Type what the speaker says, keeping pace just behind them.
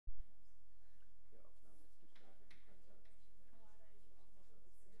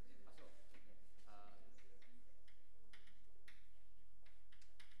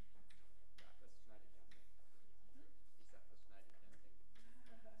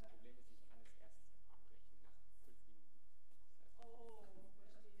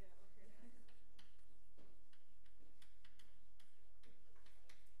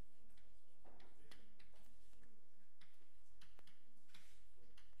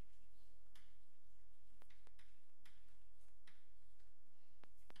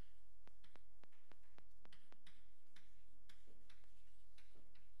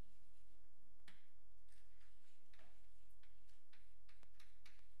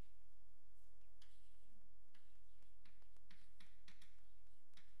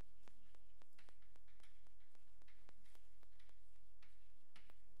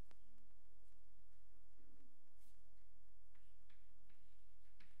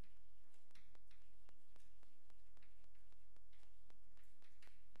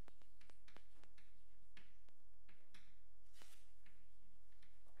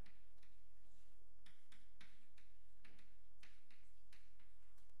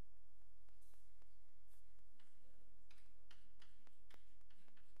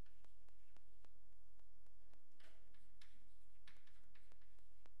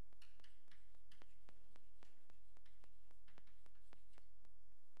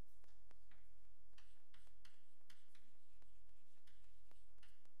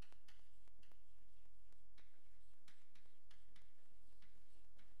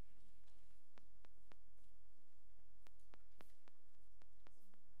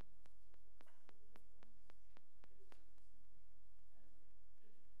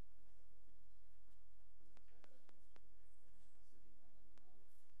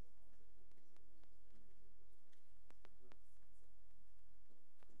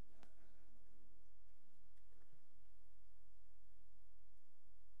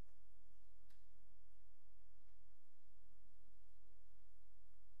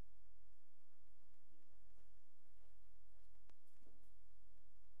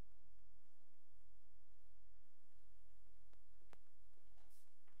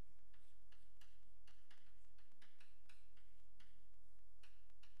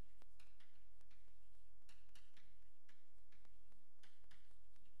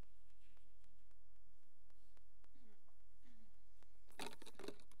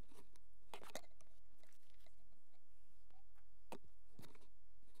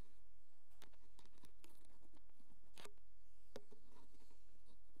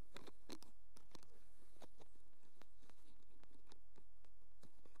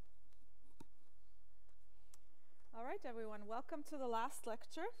right, everyone, welcome to the last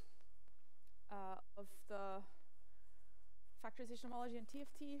lecture of the Factorization, Homology, and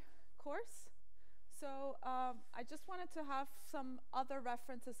TFT course. So I just wanted to have some other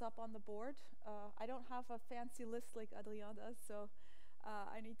references up on the board. I don't have a fancy list like Adrien does, so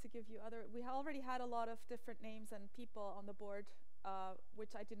I need to give you other. We already had a lot of different names and people on the board,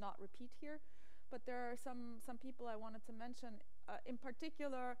 which I did not repeat here. But there are some people I wanted to mention, in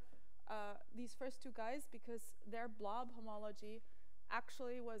particular, these first two guys, because their blob homology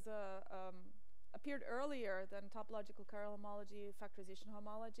actually was appeared earlier than topological chiral homology, factorization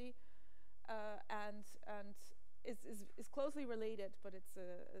homology, and is closely related, but it's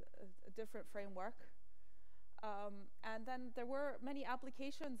a different framework. And then there were many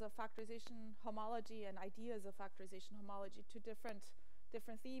applications of factorization homology and ideas of factorization homology to different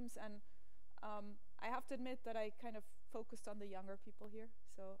themes, and I have to admit that I kind of focused on the younger people here.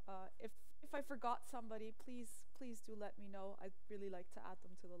 So if I forgot somebody, please do let me know. I'd really like to add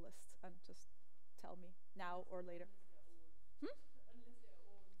them to the list, and just tell me now or later.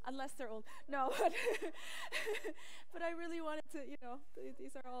 Unless they're old. No, but I really wanted to, you know,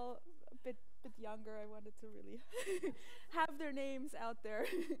 these are all a bit younger. I wanted to really have their names out there.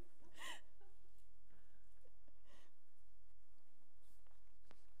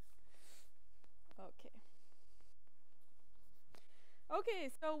 Okay,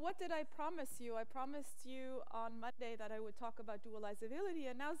 so what did I promise you? I promised you on Monday that I would talk about dualizability,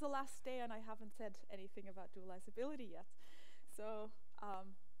 and now's the last day and I haven't said anything about dualizability yet. So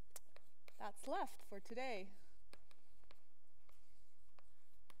that's left for today.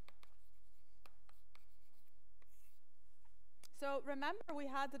 So remember, we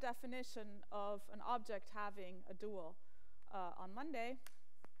had the definition of an object having a dual on Monday,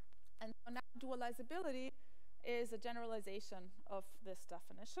 and so now dualizability is a generalization of this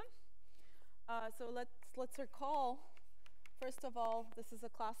definition. So let's recall, first of all, this is a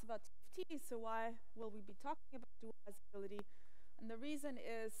class about TFT, so why will we be talking about dualizability? And the reason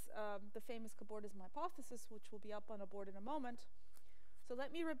is the famous cobordism hypothesis, which will be up on a board in a moment. So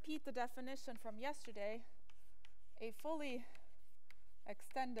let me repeat the definition from yesterday. A fully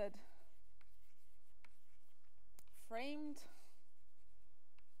extended framed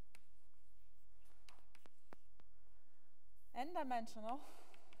n-dimensional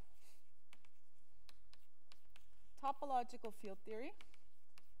topological field theory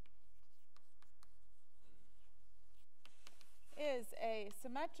is a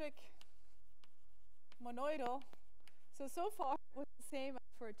symmetric monoidal. So far it was the same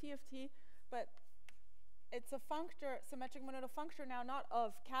for a TFT, but it's a functor, symmetric monoidal functor now, not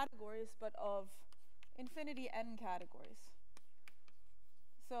of categories, but of infinity n categories.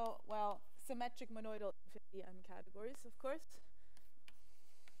 So, well, symmetric monoidal infinity n categories, of course.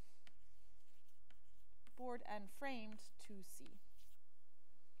 Board and framed 2C.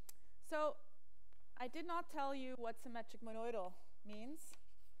 So I did not tell you what symmetric monoidal means.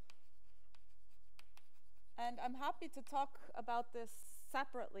 And I'm happy to talk about this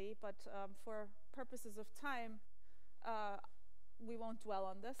separately, but for purposes of time, we won't dwell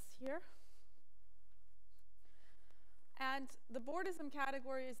on this here. And the boardism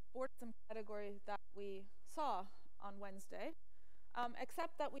category is the boardism category that we saw on Wednesday,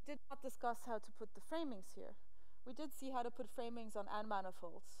 except that we did not discuss how to put the framings here. We did see how to put framings on n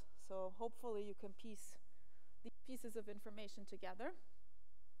manifolds, so hopefully you can piece these pieces of information together.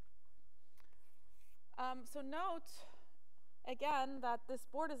 So note, again, that this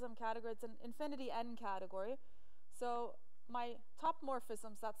boardism category, it's an infinity n category. So my top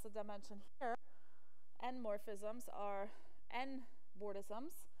morphisms, that's the dimension here, n morphisms are n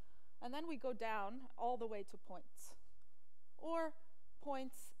boardisms, and then we go down all the way to points, or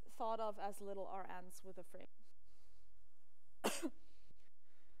points thought of as little rn's with a frame.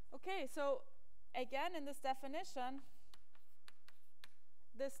 Okay, so again, in this definition,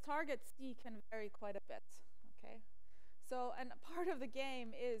 this target C can vary quite a bit. Okay, so and part of the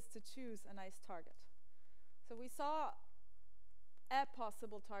game is to choose a nice target. So we saw a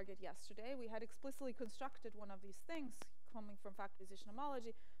possible target yesterday. We had explicitly constructed one of these things coming from factorization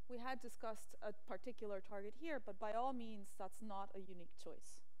homology. We had discussed a particular target here, but by all means, that's not a unique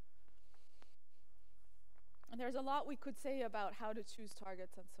choice. And there's a lot we could say about how to choose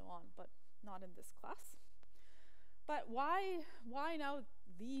targets and so on, but not in this class. But why now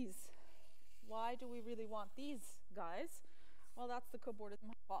these? Why do we really want these guys? Well, that's the cobordism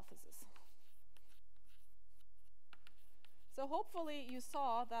hypothesis. So hopefully you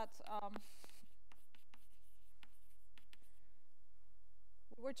saw that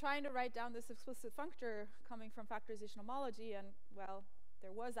we're trying to write down this explicit functor coming from factorization homology, and well,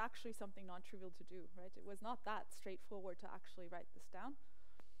 there was actually something non-trivial to do, right? It was not that straightforward to actually write this down.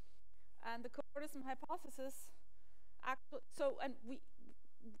 And the cobordism hypothesis actually,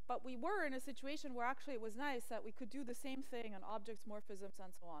 but we were in a situation where actually it was nice that we could do the same thing on objects, morphisms,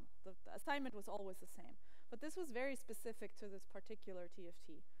 and so on. The assignment was always the same. But this was very specific to this particular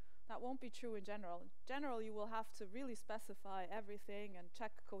TFT. That won't be true in general. In general, you will have to really specify everything and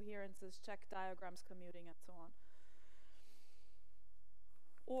check coherences, check diagrams commuting, and so on.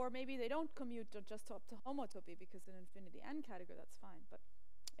 Or maybe they don't commute just up to homotopy because in infinity n category, that's fine. But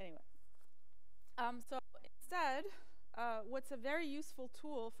anyway. So instead, what's a very useful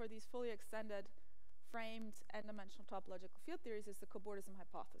tool for these fully extended framed n-dimensional topological field theories is the cobordism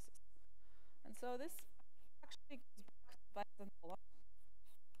hypothesis. And so this actually goes back to Weissenholer.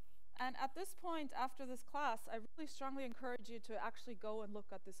 And at this point, after this class, I really strongly encourage you to actually go and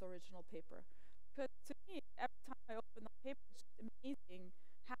look at this original paper. Because to me, every time I open the paper, it's just amazing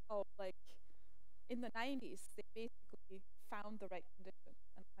how, like, in the 90s, they basically found the right conditions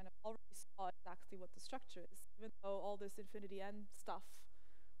and kind of already saw exactly what the structure is, even though all this infinity n stuff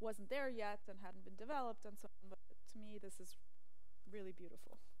wasn't there yet and hadn't been developed and so on. But to me, this is really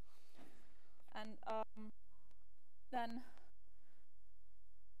beautiful. And then,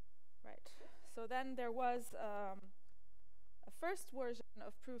 right. So then there was a first version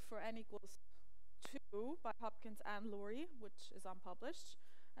of proof for n equals 2 by Hopkins and Lurie, which is unpublished.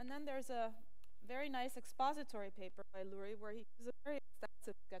 And then there's a very nice expository paper by Lurie where he gives a very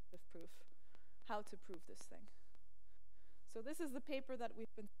extensive sketch of proof, how to prove this thing. So this is the paper that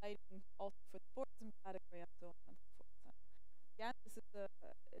we've been citing also for the cobordism category and so on and so forth. And again, this is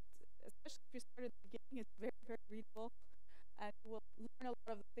especially if you start at the beginning, it's very, very readable, and you will learn a lot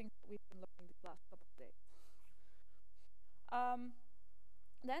of the things that we've been learning these last couple of days.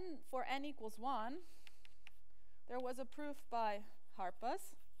 Then for n equals 1, there was a proof by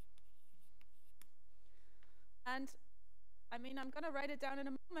Harpas. And I mean, I'm going to write it down in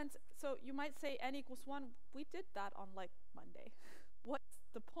a moment. So you might say n equals 1. We did that on like Monday. What's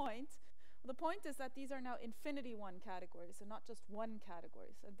the point? Well, the point is that these are now infinity 1 categories and not just 1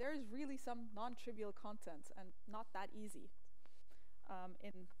 categories. And there is really some non-trivial content and not that easy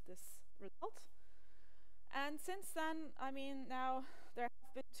in this result. And since then, I mean, now there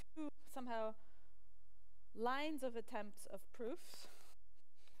have been 2 somehow lines of attempts of proofs,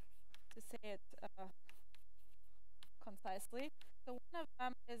 to say it concisely. So one of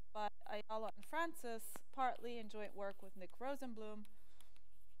them is by Ayala and Francis, partly in joint work with Nick Rosenblum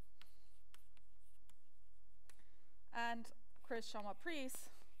and Chris Chama-Priest.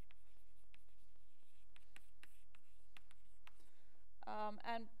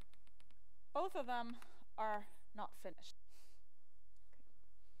 And both of them are not finished.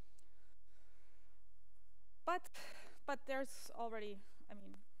 Okay. But there's already, I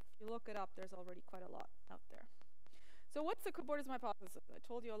mean, if you look it up, there's already quite a lot out there. So what's the cobordism hypothesis? I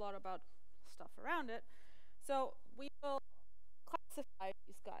told you a lot about stuff around it. So we will classify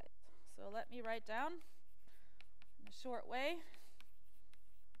these guys. So let me write down in a short way.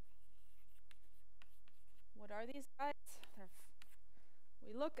 What are these guys?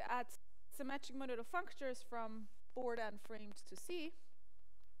 We look at symmetric monadal functors from board and framed to C.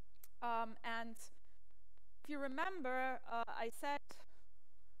 And if you remember, I said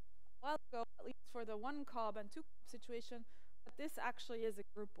a while ago, at least for the 1 cob and 2 cob situation, that this actually is a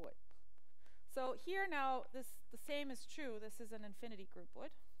groupoid. So here now, the same is true. This is an infinity groupoid.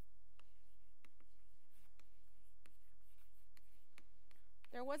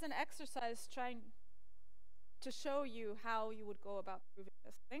 There was an exercise trying to show you how you would go about proving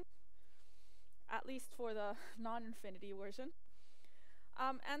this thing, at least for the non-infinity version.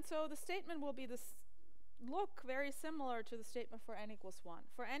 And so the statement will be this, look very similar to the statement for n equals 1.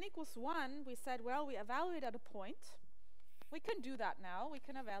 For n equals 1, we said, well, we evaluate at a point. We can do that now. We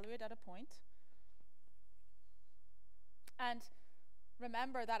can evaluate at a point. And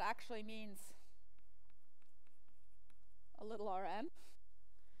remember, that actually means a little Rn.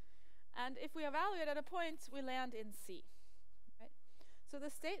 And if we evaluate at a point, we land in C. Right? So the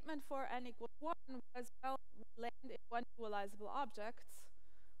statement for n equals 1 was, well, we land in 1 dualizable objects.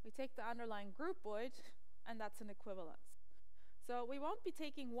 We take the underlying groupoid, and that's an equivalence. So we won't be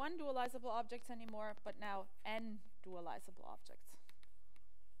taking 1 dualizable objects anymore, but now n dualizable objects.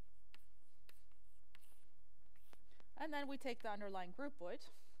 And then we take the underlying groupoid,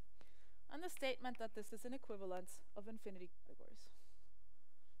 and the statement that this is an equivalence of infinity categories.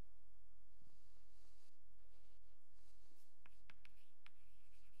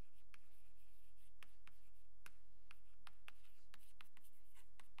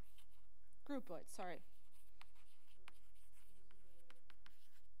 Groupoid, sorry.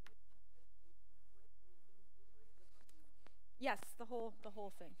 Yes, the whole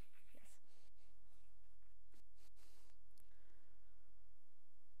thing. Yes.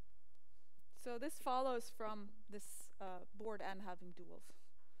 So this follows from this board N having duals.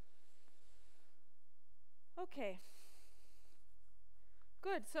 Okay.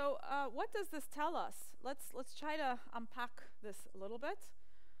 Good. So what does this tell us? Let's try to unpack this a little bit.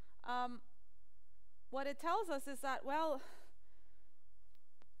 What it tells us is that, well,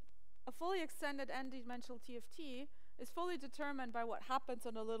 a fully extended n-dimensional TFT is fully determined by what happens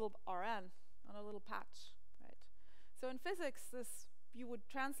on a little Rn, on a little patch, right? So in physics, this you would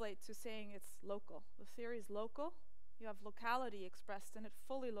translate to saying it's local. The theory is local. You have locality expressed in it,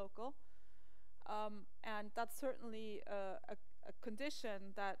 fully local. And that's certainly a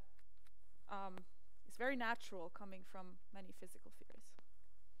condition that is very natural coming from many physical theories.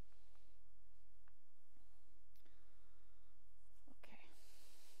 Okay.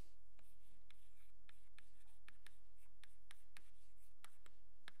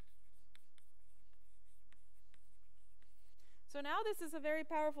 So now this is a very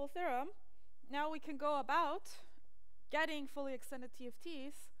powerful theorem. Now we can go about getting fully extended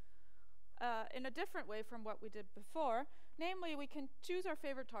TFTs in a different way from what we did before. Namely, we can choose our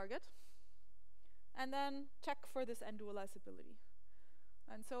favorite target and then check for this n-dualizability.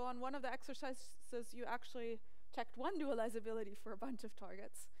 And so on one of the exercises, you actually checked one dualizability for a bunch of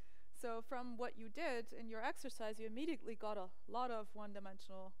targets. So from what you did in your exercise, you immediately got a lot of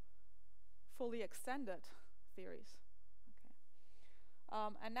one-dimensional fully extended theories.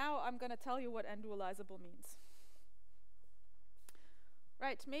 Okay. And now I'm going to tell you what n-dualizable means.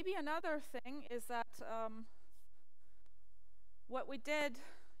 Right, maybe another thing is that what we did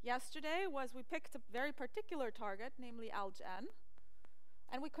yesterday was we picked a very particular target, namely alg n,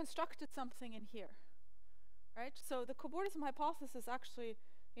 and we constructed something in here, right? So the cobordism hypothesis actually,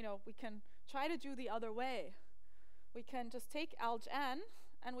 we can try to do the other way. We can just take alg n,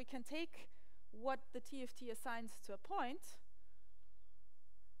 and we can take what the TFT assigns to a point.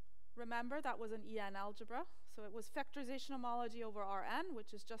 Remember, that was an En algebra. So it was factorization homology over Rn,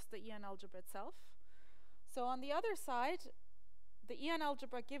 which is just the En algebra itself. So on the other side, the En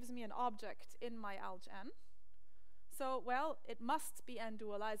algebra gives me an object in my alg n. So, well, it must be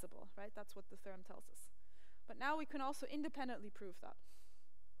n-dualizable, right? That's what the theorem tells us. But now we can also independently prove that.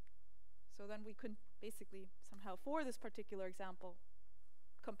 So then we can basically somehow, for this particular example,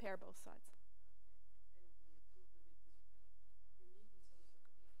 compare both sides.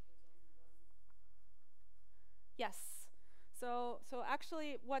 Yes. So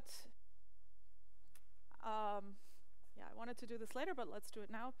actually what, yeah, I wanted to do this later, but let's do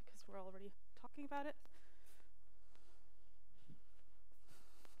it now because we're already talking about it.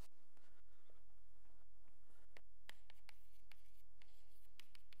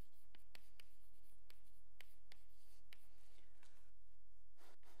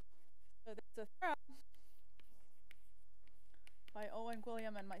 So there's a theorem by Owen,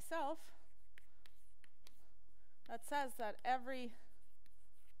 William, and myself that says that every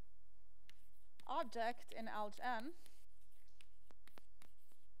object in alg n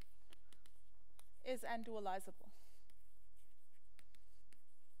is n-dualizable.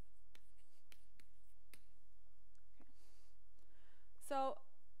 Okay. So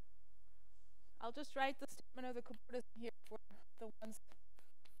I'll just write the statement of the cobordism here for the ones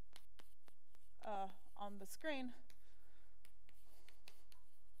on the screen.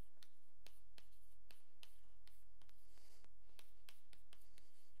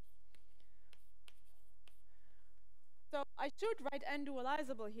 So I should write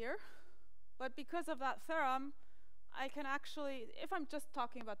n-dualizable here, but because of that theorem, I can actually, if I'm just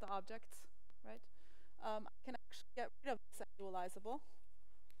talking about the objects, right, I can actually get rid of this n-dualizable,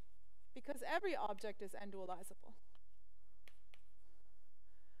 because every object is n-dualizable.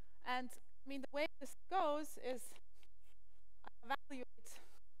 And I mean, the way this goes is I evaluate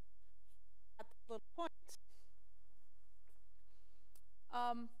at this little point.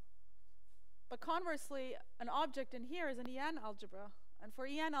 But conversely, an object in here is an En algebra. And for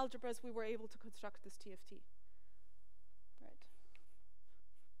En algebras, we were able to construct this TFT. Right.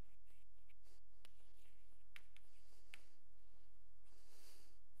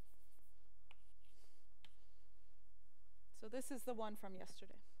 So this is the one from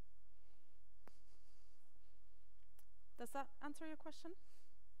yesterday. Does that answer your question?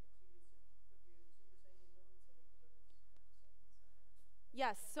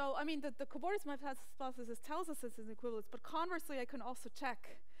 Yes, so I mean the cobordism hypothesis tells us this is equivalence, but conversely I can also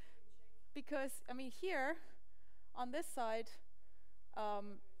check. Because, I mean, here, on this side,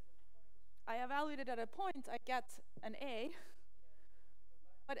 I evaluate it at a point, I get an A,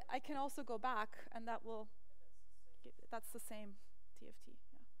 but I can also go back, and that will That's the same TFT.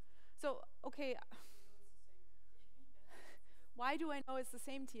 Yeah. So okay. Why do I know it's the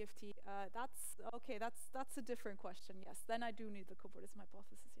same TFT? That's okay. That's a different question. Yes. Then I do need the cobordism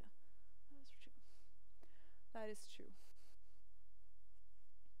hypothesis. Yeah. That's true. That is true.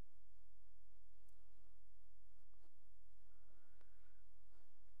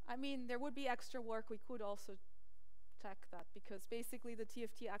 I mean, there would be extra work. We could also check that, because basically the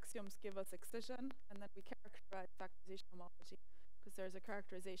TFT axioms give us excision, and then we characterize factorization homology, because there's a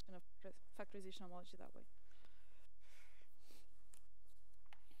characterization of factorization homology that way.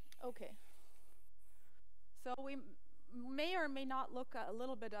 Okay. So we may or may not look a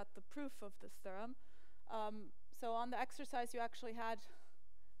little bit at the proof of this theorem. So on the exercise, you actually had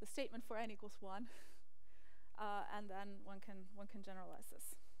the statement for n equals 1, and then one can generalize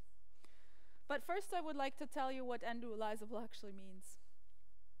this. But first, I would like to tell you what n-dualizable actually means.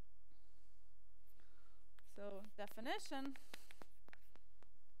 So definition.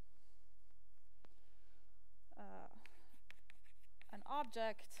 An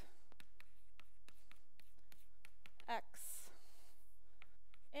object X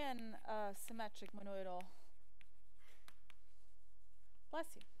in a symmetric monoidal, bless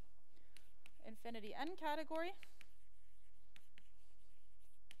you, infinity n category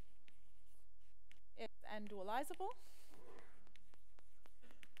is n-dualizable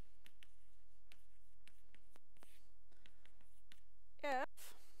if,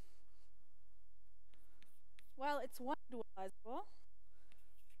 well, it's one dualizable.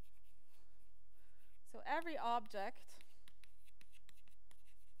 So every object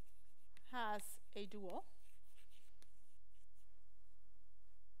has a dual.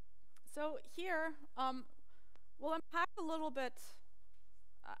 So here, we'll unpack a little bit.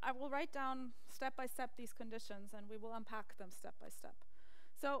 I will write down step by step these conditions, and we will unpack them step by step.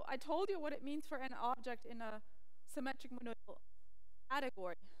 So I told you what it means for an object in a symmetric monoidal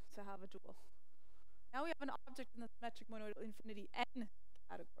category to have a dual. Now we have an object in the symmetric monoidal infinity n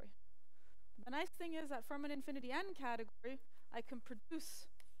category. The nice thing is that from an infinity n category, I can produce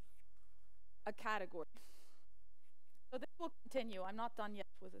a category. So this will continue. I'm not done yet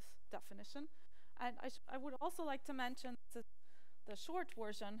with this definition. And I would also like to mention the short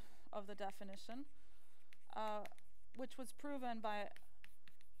version of the definition, which was proven by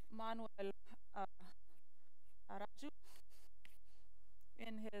Manuel Araju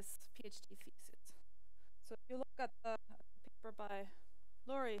in his PhD thesis. So if you look at the paper by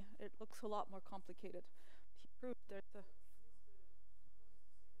Laurie, it looks a lot more complicated. He proved there's a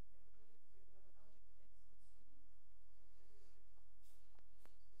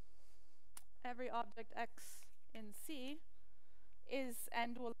every object X in C is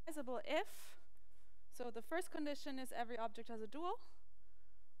n-dualizable if, so the first condition is every object has a dual,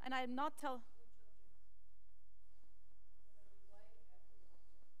 and I'm not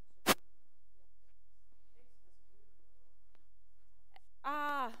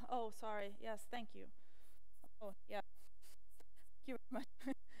oh, sorry, yes, thank you. Oh, yeah, thank you very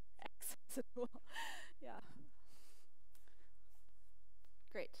much. X has a dual, yeah.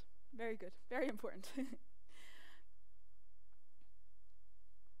 Great, very good, very important.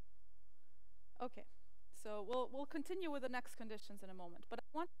 Okay, so we'll continue with the next conditions in a moment, but I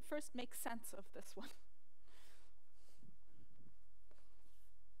want to first make sense of this one.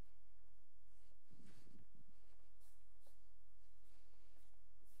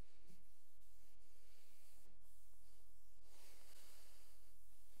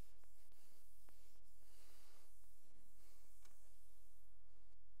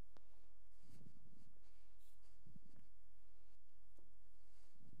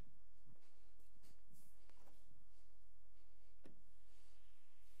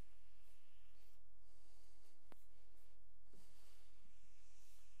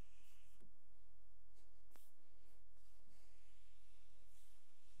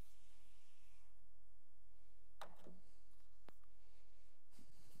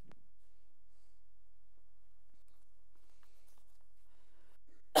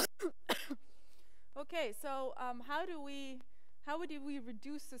 Okay, so how would we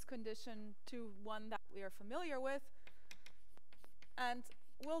reduce this condition to one that we are familiar with? And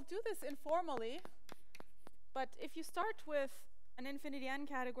we'll do this informally, but if you start with an infinity n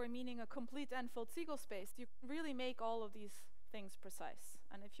category, meaning a complete n-fold Siegel space, you can really make all of these things precise.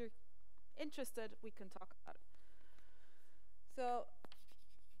 And if you're interested, we can talk about it. So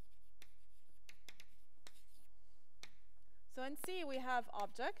in C, we have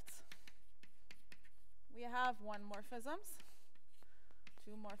objects. We have one morphisms,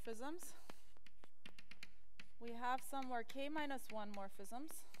 two morphisms. We have somewhere k minus 1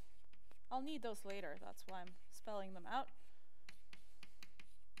 morphisms. I'll need those later. That's why I'm spelling them out.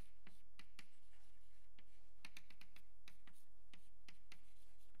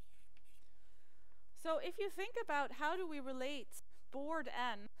 So if you think about how do we relate board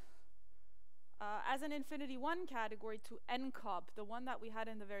n as an infinity 1 category to n-cob, the one that we had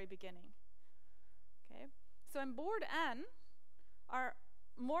in the very beginning. Okay, so in board n, our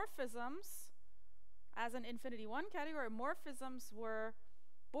morphisms as an infinity 1 category, morphisms were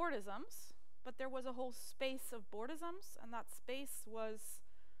boardisms, but there was a whole space of boardisms, and that space was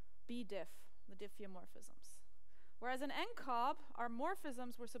B-diff, the diffeomorphisms. Whereas in n-cob, our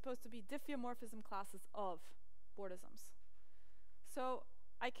morphisms were supposed to be diffeomorphism classes of boardisms. So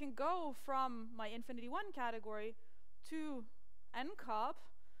I can go from my infinity 1 category to n-cob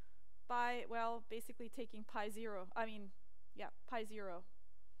by, well, basically taking pi 0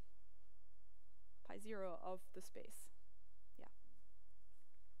 of the space. Yeah.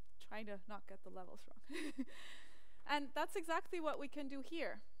 Trying to not get the levels wrong. And that's exactly what we can do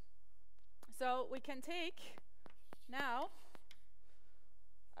here. So we can take now,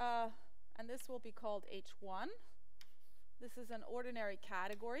 and this will be called H1. This is an ordinary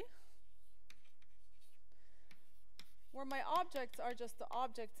category where my objects are just the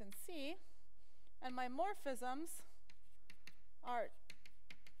objects in C, and my morphisms are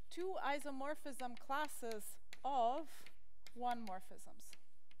two isomorphism classes of one morphisms.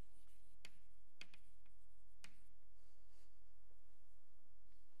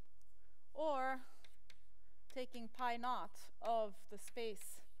 Or taking pi naught of the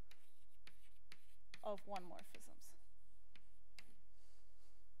space of one morphisms.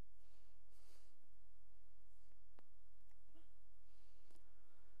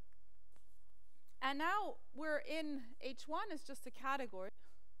 And now we're in H1 is just a category.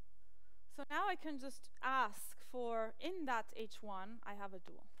 So now I can just ask for, in that H1, I have a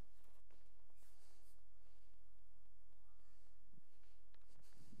dual.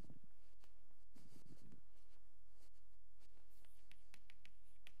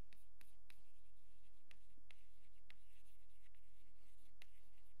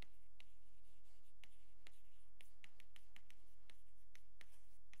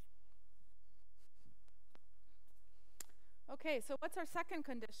 Okay, so what's our second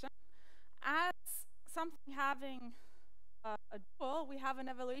condition? As something having a dual, we have an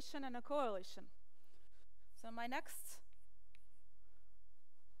evaluation and a coevaluation. So my next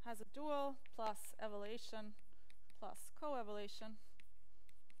has a dual plus evaluation plus coevaluation.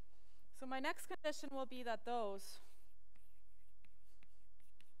 So my next condition will be that those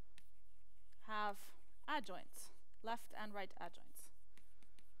have adjoints, left and right adjoints.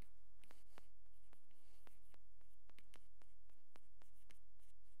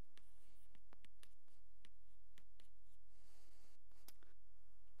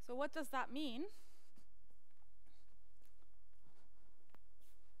 So what does that mean?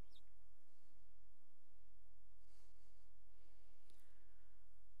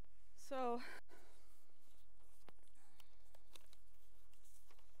 So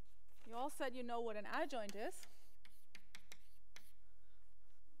you all said you know what an adjoint is.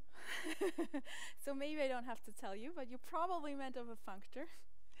 So maybe I don't have to tell you, but you probably meant of a functor.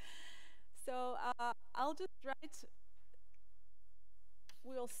 So I'll just write,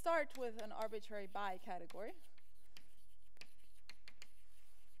 we'll start with an arbitrary bi category.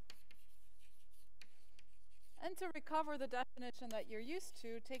 And to recover the definition that you're used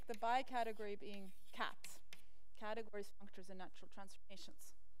to, take the bi category being cat, categories, functors, and natural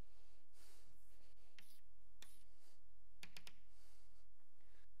transformations.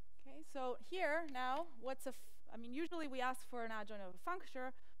 Okay, so here now, I mean, usually we ask for an adjoint of a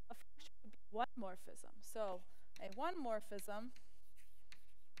functor. A functor would be one morphism. So a one morphism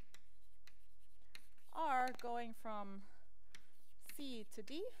R going from C to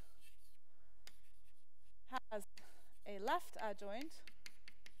D has a left adjoint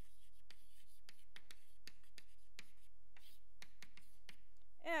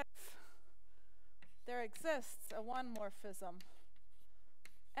if there exists a one morphism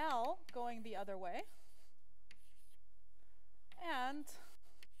L going the other way and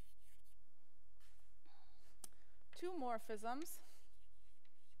two morphisms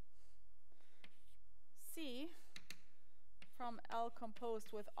C from L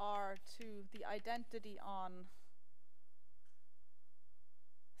composed with R to the identity on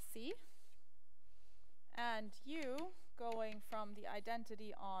C, and U going from the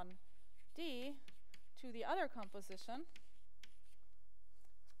identity on D to the other composition,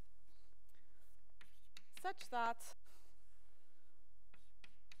 such that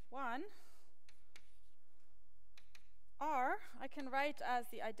 1 R, I can write as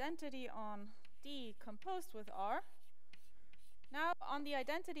the identity on D composed with R. Now on the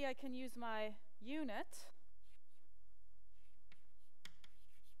identity I can use my unit.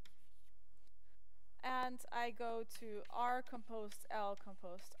 And I go to R composed L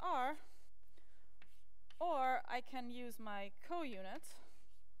composed R. Or I can use my co-unit.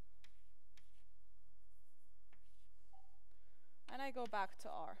 And I go back to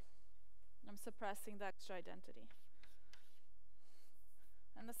R. I'm suppressing the extra identity.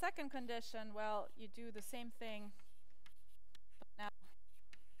 And the second condition, well, you do the same thing, but now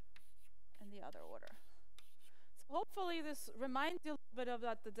in the other order. So hopefully this reminds you a little bit of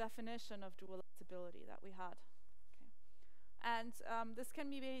the definition of dualizability that we had. Okay. And this can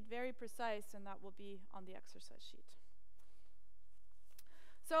be made very precise, and that will be on the exercise sheet.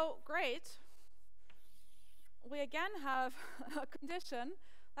 So great. We again have a condition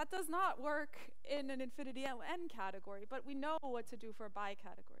that does not work in an infinity n category, but we know what to do for a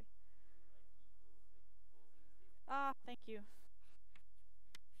bi-category. Ah, thank you.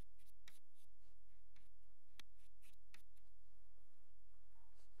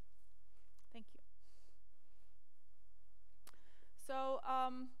 Thank you. So,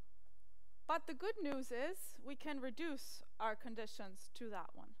 but the good news is we can reduce our conditions to that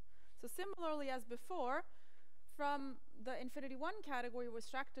one. So similarly as before, from the infinity 1 category, we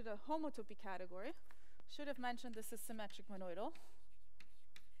extracted a homotopy category. Should have mentioned this is symmetric monoidal.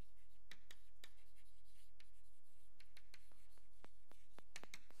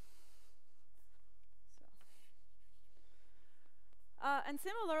 And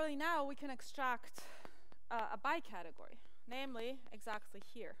similarly now we can extract a bi-category, namely exactly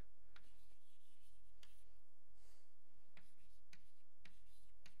here.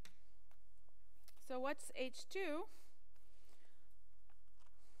 So what's H2?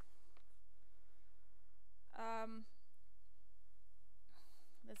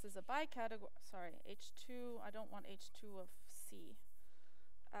 This is a bi-category, sorry, H2, I don't want H2 of C.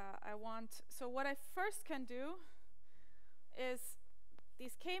 I want, so what I first can do is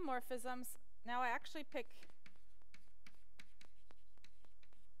these K morphisms, now I actually pick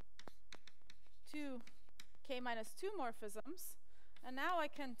two K minus 2 morphisms, and now I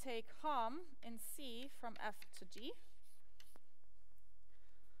can take hom in C from F to G.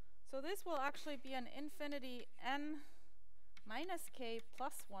 So this will actually be an infinity n minus K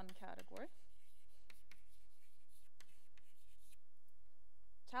plus 1 category.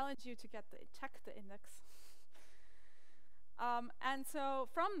 Challenge you to check the index. And so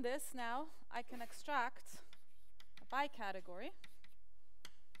from this now I can extract a bi-category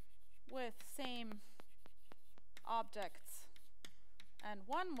with same objects and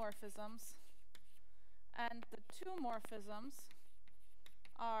 1 morphisms, and the 2 morphisms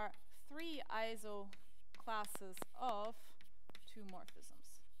are 3 iso classes of 2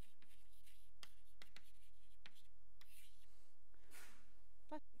 morphisms.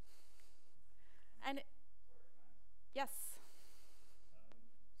 And yes.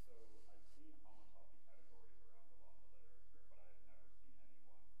 So I've seen homotopy categories around along the literature, but I've never seen anyone properly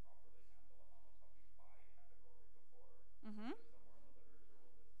handle a homotopy bi-category before. Mm-hmm. Is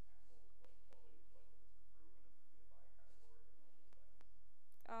there somewhere in the literature where this is handled like fully, like this is proven it can be a bi-category and all these things? I've seen it like mentioned.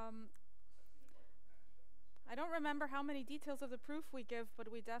 I don't remember how many details of the proof we give,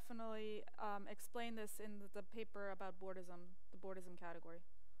 but we definitely explain this in the paper about Bordism, the Bordism category.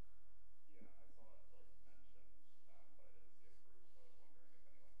 Yeah, I saw it like mentioned, but I didn't see a proof, so I was wondering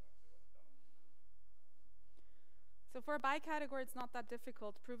if anyone's actually like done the proof. So for a bi-category, it's not that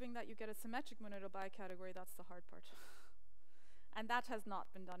difficult. Proving that you get a symmetric monoidal bi-category, that's the hard part. And that has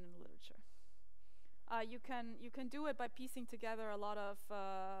not been done in the literature. You can do it by piecing together a lot of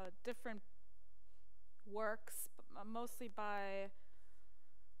different works, mostly by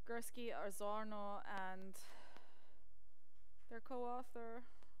Gursky, Arzorno, and their co-author,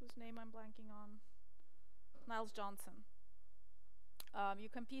 whose name I'm blanking on, Niles Johnson. You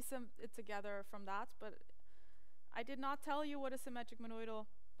can piece it together from that, but I did not tell you what a symmetric monoidal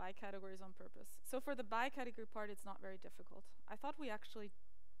bi-category is on purpose. So for the bi-category part, it's not very difficult. I thought we actually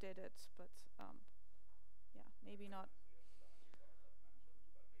did it, but yeah, maybe not.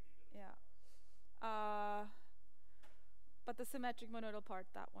 Yeah. But the symmetric monoidal part,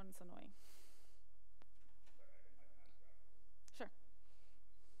 that one's annoying. Sure.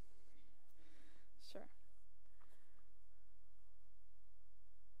 Sure.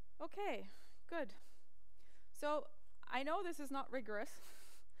 Okay, good. So I know this is not rigorous,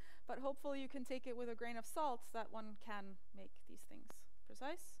 but hopefully you can take it with a grain of salt that one can make these things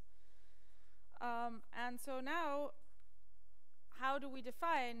precise. And so now, how do we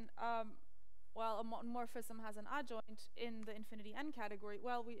define well, a morphism has an adjoint in the infinity n category,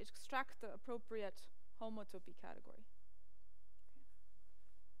 well, we extract the appropriate homotopy category.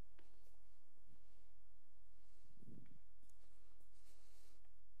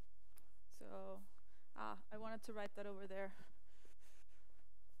 So, I wanted to write that over there.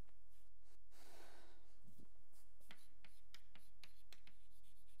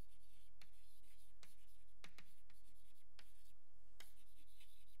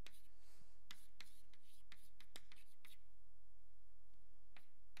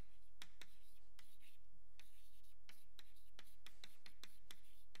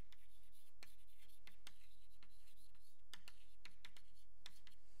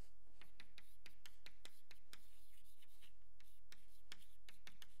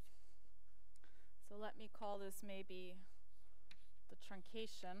 So let me call this maybe the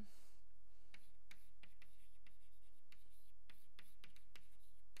truncation.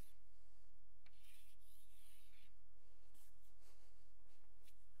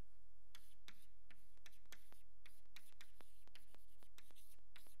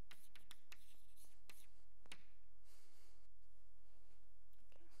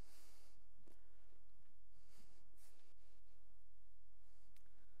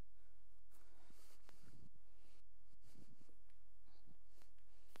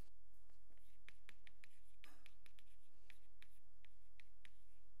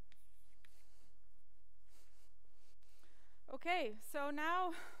 Okay, so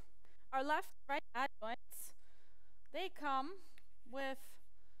now our left-right adjoints, they come with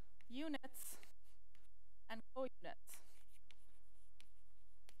units and co-units.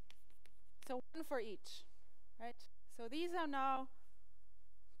 So one for each, right? So these are now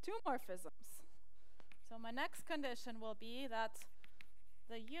two morphisms. So my next condition will be that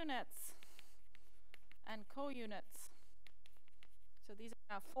the units and co-units, so these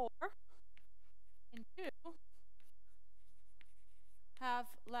are now 4 and 2, have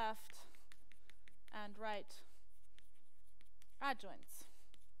left and right adjoints.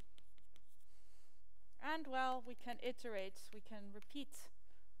 And well, we can iterate, we can repeat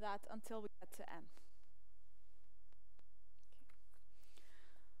that until we get to n. Okay.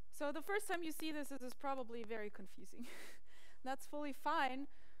 So the first time you see this, this is probably very confusing. That's fully fine.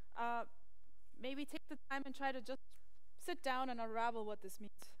 Maybe take the time and try to just sit down and unravel what this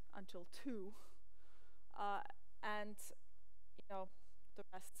means until 2. And, you know, the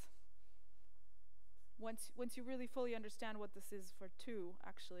rest. Once you really fully understand what this is for 2,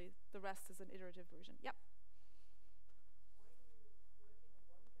 actually, the rest is an iterative version. Yep.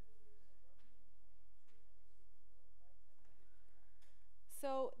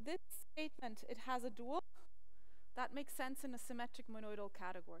 So this statement, it has a dual. That makes sense in a symmetric monoidal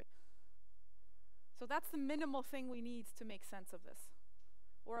category. So that's the minimal thing we need to make sense of this.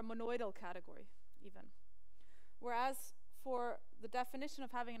 Or a monoidal category, even. Whereas for the definition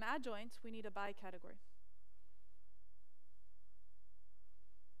of having an adjoint, we need a bicategory.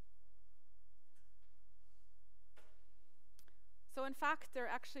 So in fact, they're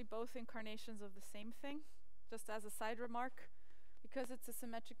actually both incarnations of the same thing. Just as a side remark, because it's a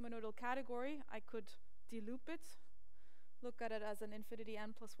symmetric monoidal category, I could deloop it, look at it as an infinity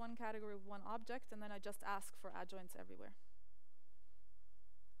n plus 1 category with one object, and then I just ask for adjoints everywhere.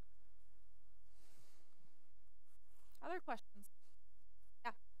 Other questions?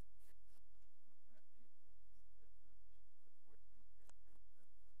 Yeah.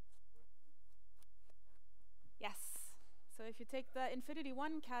 Yes. So if you take the infinity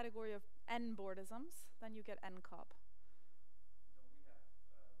 1 category of n boardisms, then you get n cob.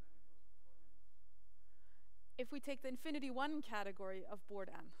 If we take the infinity 1 category of board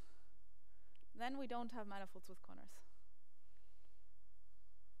n, then we don't have manifolds with corners.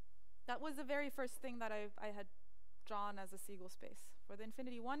 That was the very first thing that I had drawn as a Siegel space. For the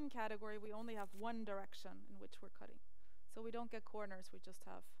infinity 1 category, we only have one direction in which we're cutting. So we don't get corners, we just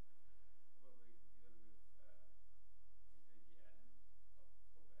have...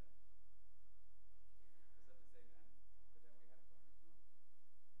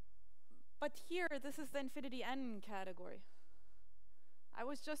 But here, this is the infinity n category. I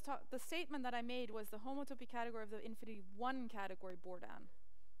was just the statement that I made was the homotopy category of the infinity 1 category board n.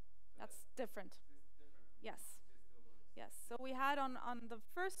 That's different. Yes. Yes. So we had on the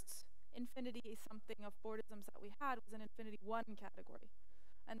first infinity something of boardisms that we had was an infinity 1 category.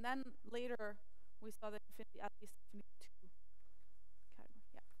 And then later we saw the infinity, at least infinity 2 category.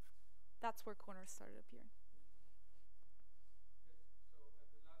 Yeah. That's where corners started appearing.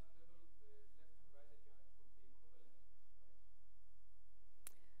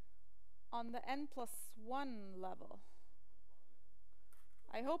 On the n plus 1 level.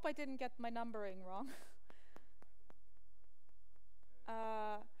 I hope I didn't get my numbering wrong.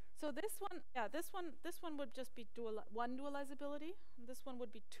 So this one, yeah, this one would just be one dualizability. And this one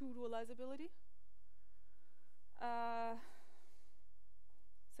would be two dualizability.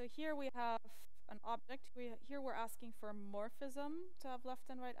 So here we have an object. Here we're asking for morphism to have left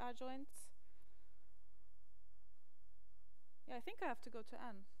and right adjoints. Yeah, I think I have to go to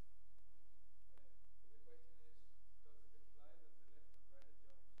n. The question is, does it imply that the left and right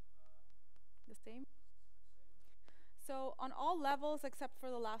adjoints are The same? the same? So on all levels except for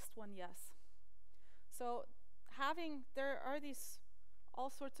the last one, yes. So there are these all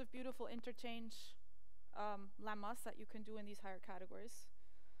sorts of beautiful interchange lemmas that you can do in these higher categories.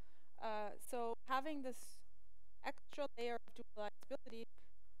 So having this extra layer of dualizability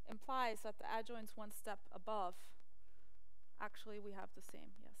implies that the adjoints one step above, actually we have the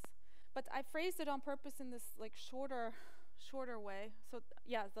same, yes. But I phrased it on purpose in this like shorter way. So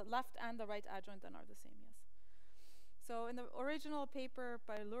yeah, the left and the right adjoint then are the same, yes. So in the original paper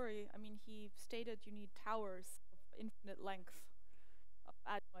by Lurie, I mean, he stated you need towers of infinite length of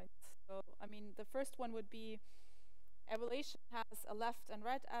adjoints. So, I mean, the first one would be evaluation has a left and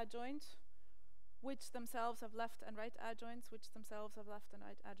right adjoint, which themselves have left and right adjoints, which themselves have left and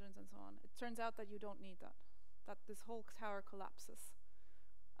right adjoints, and so on. It turns out that you don't need that this whole tower collapses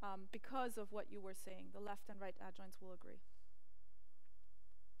because of what you were saying. The left and right adjoints will agree.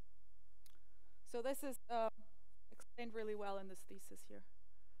 So this is explained really well in this thesis here.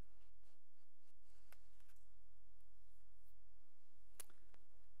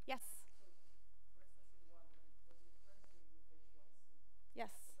 Yes. So, for instance, in one, when you transfer the H1C,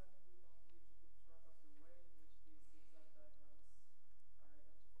 Yes. does that mean we don't need to keep track of the way in which these zigzag diagrams are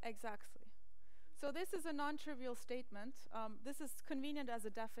identified? Exactly. So this is a non-trivial statement. This is convenient as a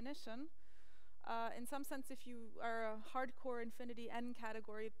definition. In some sense, if you are a hardcore infinity n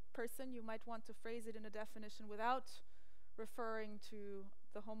category person, you might want to phrase it in a definition without referring to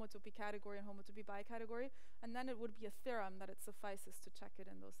the homotopy category and homotopy bicategory, and then it would be a theorem that it suffices to check it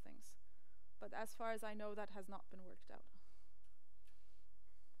in those things. But as far as I know, that has not been worked out.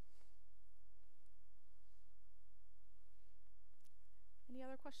 Any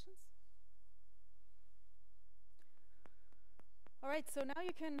other questions? All right, so now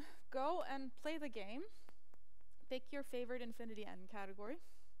you can go and play the game. Pick your favorite infinity n category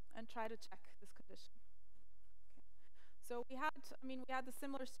and try to check this condition. Okay. So we had the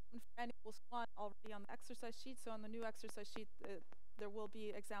similar statement for n equals 1 already on the exercise sheet. So on the new exercise sheet, there will be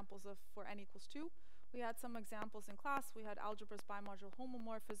examples of for n equals 2. We had some examples in class. We had algebras, bimodular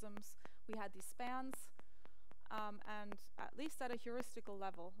homomorphisms. We had these spans. And at least at a heuristical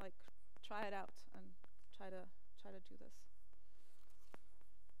level, like try it out and try to do this.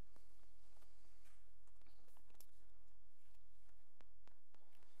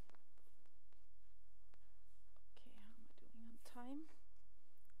 Time.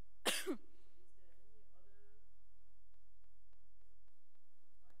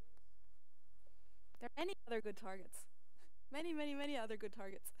 There are any other good targets. Many other good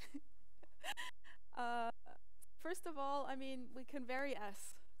targets. First of all, I mean, we can vary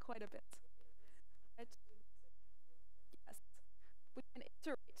S quite a bit. Right? Yes. We can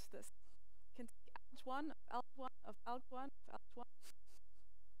iterate this. We can take alg1 of alg1 of alg1 of alg1.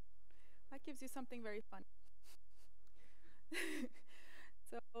 That gives you something very fun.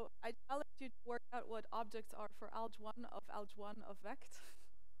 So I challenge you to work out what objects are for alg1 of vect.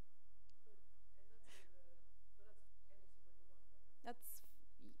 That's,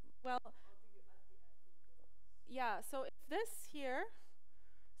 well, yeah, so if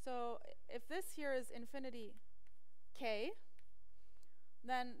this here is infinity k,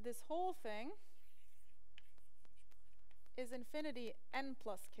 then this whole thing is infinity n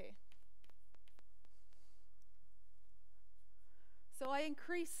plus k. So I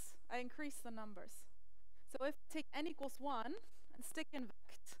increase the numbers. So if I take n equals 1 and stick in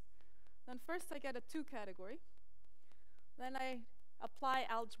vect, then first I get a 2 category. Then I apply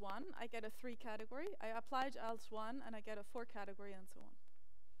alg1, I get a 3 category. I apply alg1 and I get a 4 category, and so on.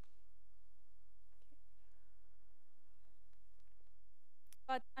 Okay.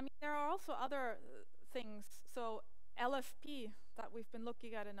 But I mean, there are also other things. So LFP that we've been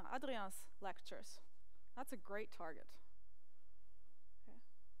looking at in Adrian's lectures, that's a great target.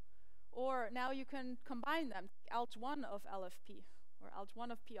 Or now you can combine them, alg1 of LFP, or alg1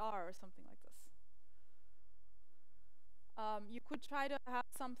 of PR, or something like this. You could try to have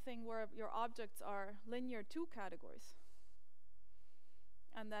something where your objects are linear 2 categories.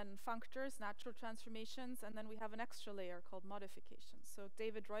 And then functors, natural transformations, and then we have an extra layer called modifications. So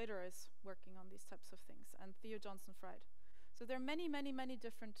David Reuter is working on these types of things, and Theo Johnson-Fried. So there are many, many, many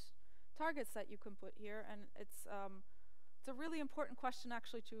different targets that you can put here, and it's a really important question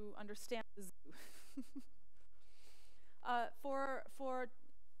actually to understand the zoo. For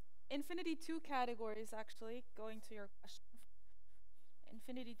infinity 2 categories, actually, going to your question,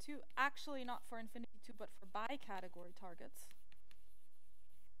 infinity 2, actually not for infinity 2, but for bi-category targets.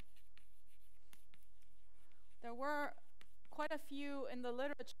 There were quite a few in the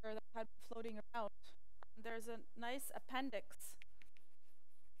literature that had been floating around. There's a nice appendix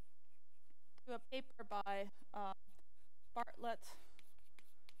to a paper by Bartlett,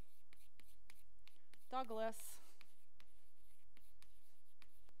 Douglas,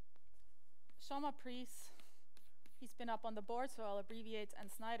 Shoma Priest, he's been up on the board, so I'll abbreviate, and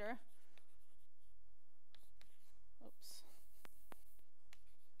Snyder. Oops.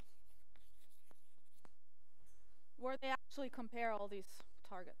 Where they actually compare all these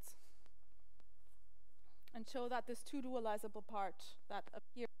targets and show that this two dualizable part that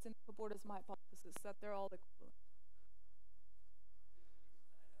appears in the cobordism hypothesis, that they're all equivalent.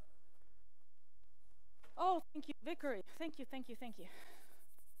 Oh, thank you, Vickery. Thank you, thank you, thank you.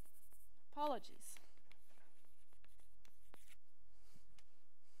 Apologies.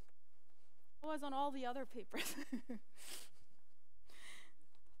 I was on all the other papers.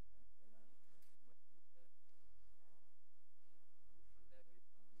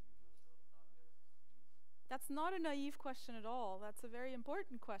 That's not a naive question at all. That's a very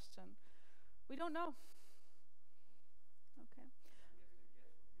important question. We don't know. Okay.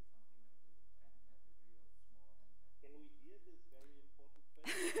 Can we hear this very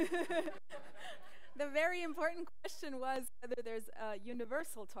important question? The very important question was whether there's a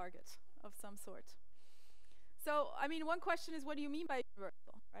universal target of some sort. So, I mean, one question is, what do you mean by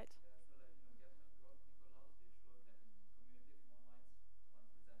universal, right?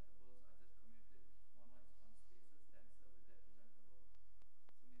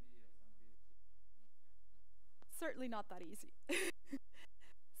 Certainly not that easy.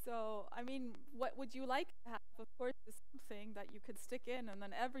 So, I mean, what would you like to have, of course, is something that you could stick in, and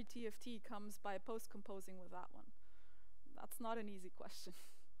then every TFT comes by post-composing with that one. That's not an easy question.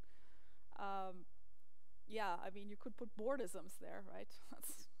 Yeah, I mean, you could put boardisms there, right?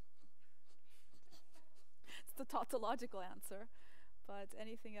 That's it's the tautological answer. But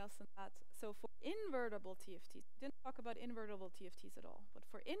anything else than that? So for invertible TFTs, we didn't talk about invertible TFTs at all. But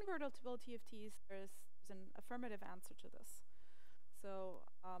for invertible TFTs, there's an affirmative answer to this. So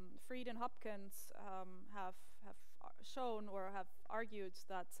Fried and Hopkins have shown or have argued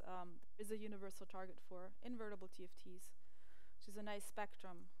that there is a universal target for invertible TFTs, which is a nice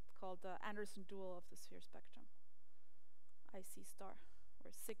spectrum called the Anderson dual of the sphere spectrum, IC star,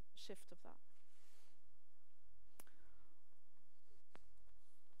 or sigma shift of that.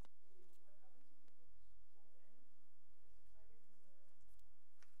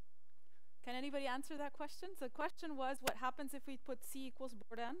 Can anybody answer that question? So the question was, what happens if we put C equals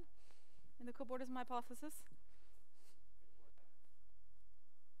board n in the cobordism hypothesis?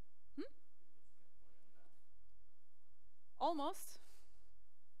 Almost.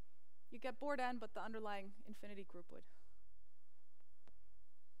 You get board n, but the underlying infinity group would.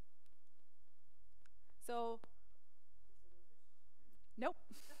 So, nope.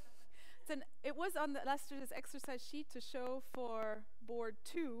 It was on last year's exercise sheet to show for board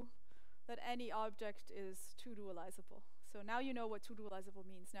 2 that any object is two dualizable. So now you know what two dualizable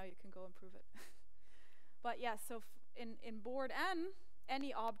means. Now you can go and prove it. But yes, so in board n,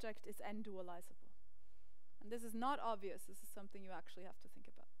 any object is n dualizable. And this is not obvious. This is something you actually have to think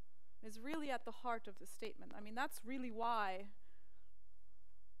about. It's really at the heart of the statement. I mean, that's really why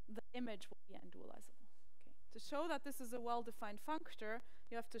the image will be n dualizable. Okay. To show that this is a well-defined functor,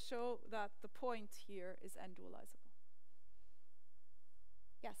 you have to show that the point here is n dualizable.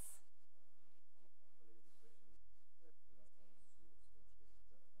 Yes?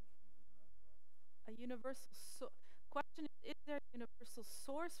 A universal question is there a universal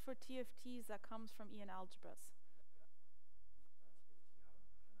source for TFTs that comes from Ian algebras?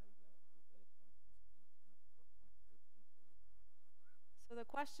 So the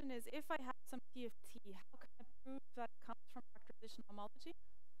question is, if I have some TFT, how can I prove that it comes from factorization homology?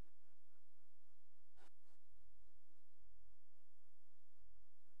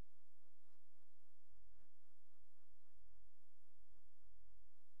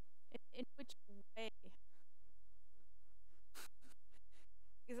 In which way?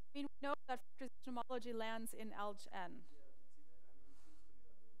 Because I mean, we know that factorization homology lands in alg n.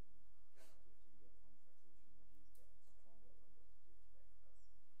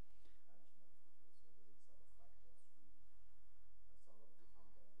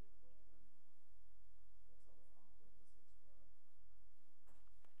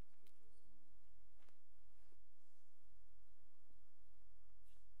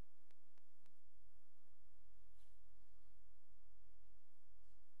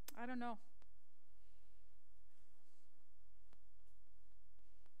 don't know.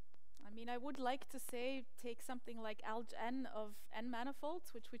 I mean, I would like to say take something like alg n of n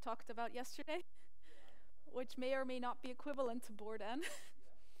manifolds, which we talked about yesterday, which may or may not be equivalent to board n.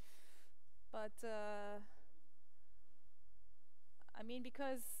 But, I mean,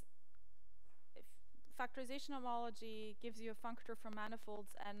 because if factorization homology gives you a functor from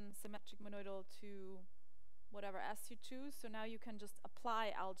manifolds n symmetric monoidal to whatever s you choose, so now you can just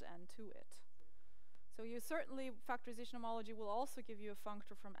apply alg n to it. So you certainly, factorization homology will also give you a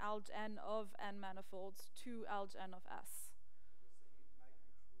functor from alg n of n manifolds to alg n of s.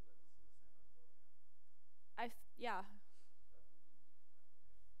 Yeah.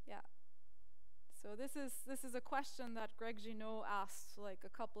 Yeah. So this is a question that Greg Ginot asked like a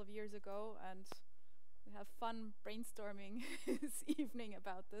couple of years ago, and we have fun brainstorming this evening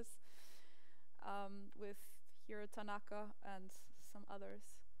about this with Hiro Tanaka and some others.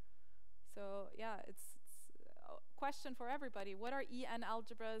 So yeah, it's a question for everybody. What are En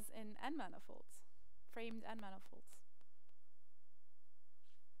algebras in n manifolds, framed n manifolds?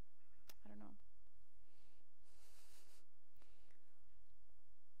 I don't know.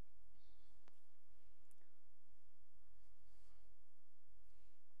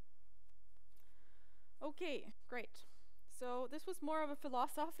 Okay, great. So this was more of a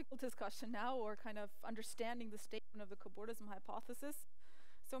philosophical discussion now, or kind of understanding the statement of the cobordism hypothesis.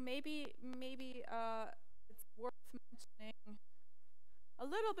 So maybe it's worth mentioning a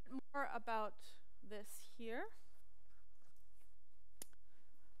little bit more about this here.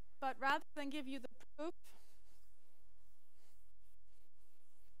 But rather than give you the proof,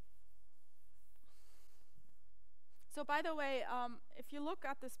 so by the way, if you look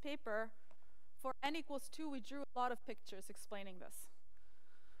at this paper, for n equals 2, we drew a lot of pictures explaining this.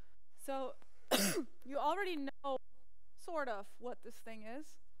 So you already know sort of what this thing is.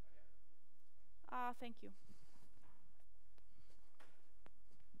 Thank you.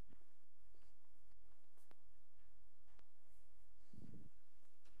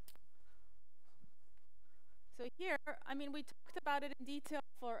 So here, I mean, we talked about it in detail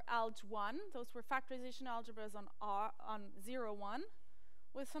for alg 1. Those were factorization algebras on 0, 1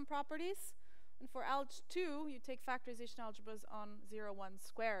 with some properties. And for alg 2, you take factorization algebras on 0, 1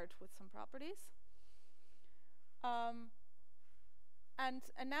 squared with some properties. And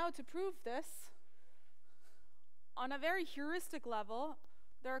now to prove this, on a very heuristic level,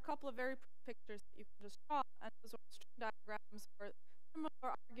 there are a couple of very pretty pictures that you can just draw, and those are string diagrams or similar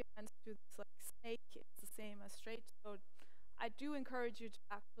arguments to this like snake. It's the same as straight. So I do encourage you to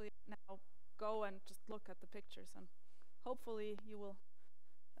actually now go and just look at the pictures, and hopefully you will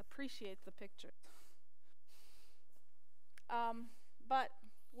appreciate the pictures. But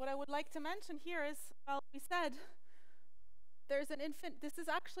what I would like to mention here is, well, we said there's an this is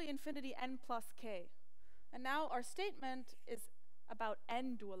actually infinity n plus k. And now our statement is about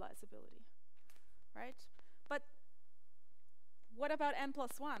n dualizability, right? But what about n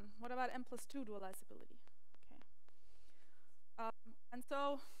plus 1? What about n plus 2 dualizability? Okay. And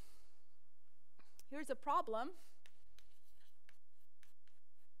so here's a problem.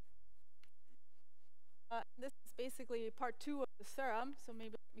 This is basically part 2 of the theorem, so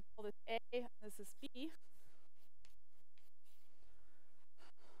maybe let me call this A and this is B.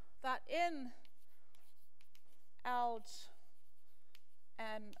 That in alg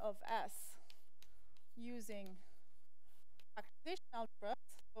n of s using factorization algebra,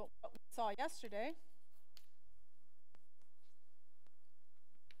 so what we saw yesterday,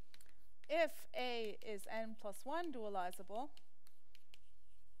 if A is n plus 1 dualizable,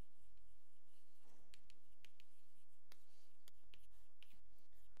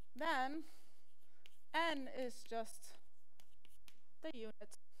 then n is just the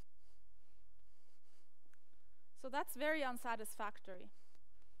unit. So that's very unsatisfactory.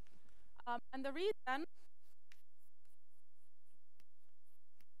 And the reason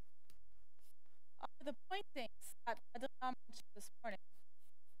are the pointings that Adrian mentioned this morning.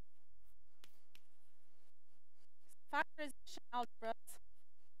 Factorization algebras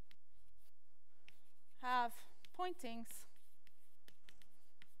have pointings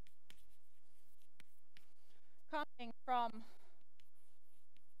coming from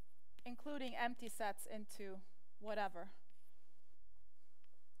including empty sets into whatever.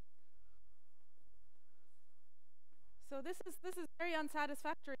 So this is very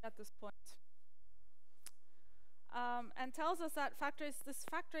unsatisfactory at this point. And tells us that this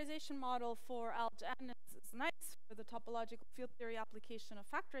factorization model for alg n is nice for the topological field theory application of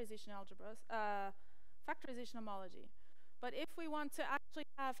factorization algebras, factorization homology. But if we want to actually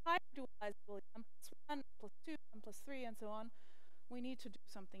have higher dualizability, n plus 1, n plus 2, n plus 3, and so on, we need to do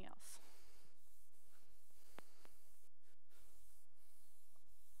something else.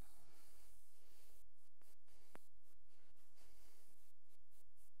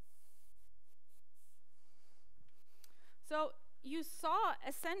 So you saw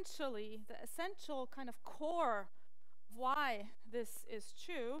essentially the essential kind of core of why this is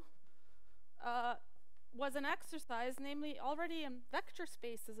true was an exercise, namely already in vector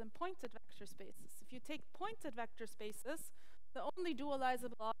spaces and pointed vector spaces. If you take pointed vector spaces, the only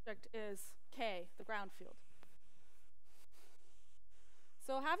dualizable object is K, the ground field.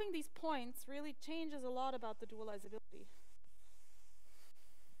 So having these points really changes a lot about the dualizability.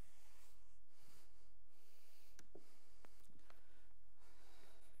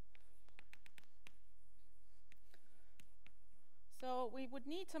 So we would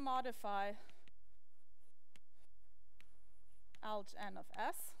need to modify alg n of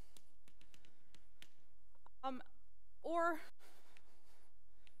S, or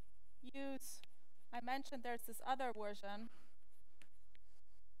use, I mentioned there's this other version.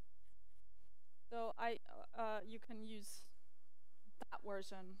 So you can use that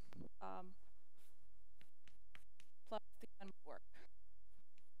version plus the n work.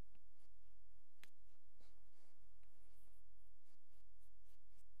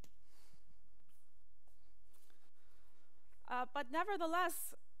 But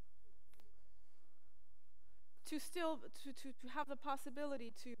nevertheless, to have the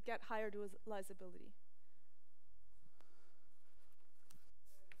possibility to get higher dualizability,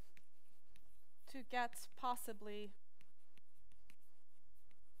 to get possibly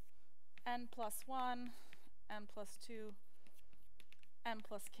n plus 1, n plus 2, n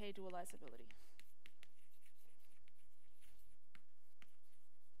plus k dualizability.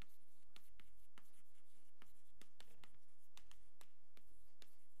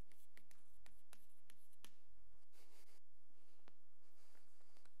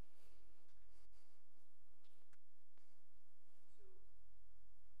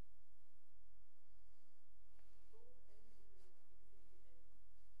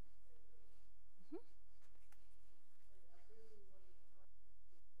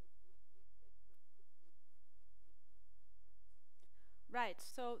 Right,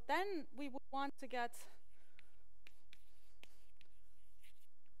 so then we would want to get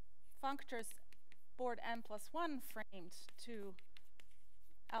functors board n plus 1 framed to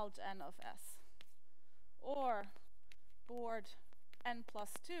alg n of S, or board n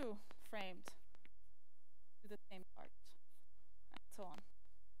plus 2 framed to the same target, and so on.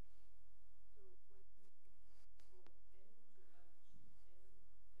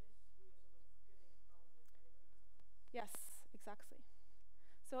 Yes, exactly.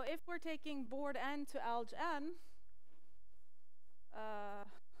 So if we're taking board n to alg n,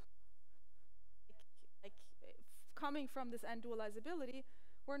 coming from this n dualizability,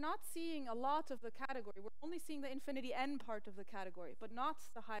 we're not seeing a lot of the category. We're only seeing the infinity n part of the category, but not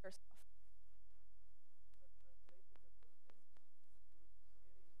the higher stuff.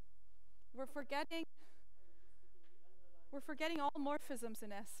 We're forgetting all morphisms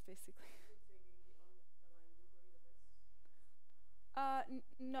in S, basically.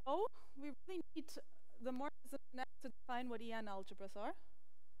 No, we really need the morphisms in S to define what EN algebras are.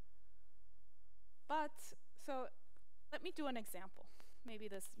 But, so let me do an example. Maybe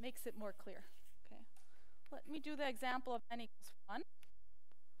this makes it more clear. Okay. Let me do the example of n equals 1.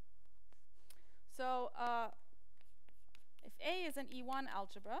 So if A is an E1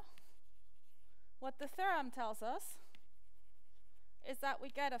 algebra, what the theorem tells us is that we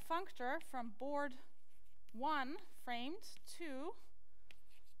get a functor from board 1 framed to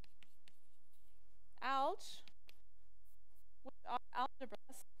alg, which are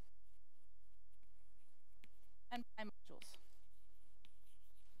algebras and bimodules.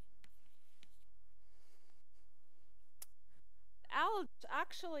 Alg,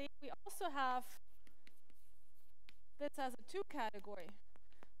 actually, we also have this as a 2 category,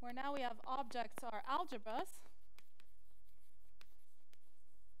 where now we have objects are algebras.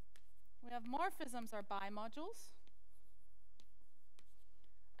 We have morphisms are bimodules.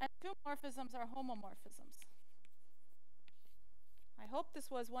 And 2 morphisms are homomorphisms. I hope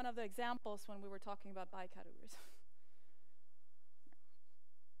this was one of the examples when we were talking about bicategories.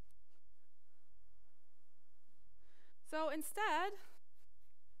 So instead,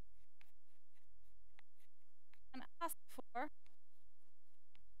 I can ask for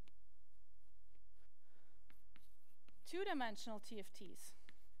 2-dimensional TFTs.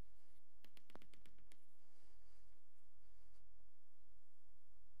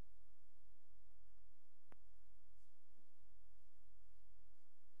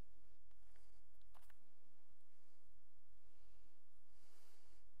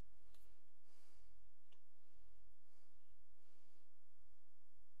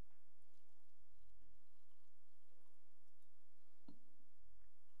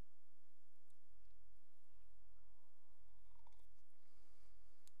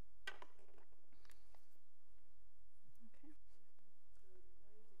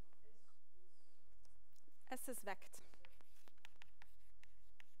 S is vect.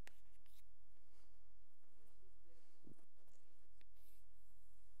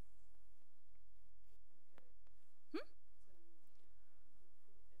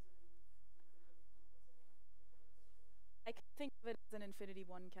 I can think of it as an infinity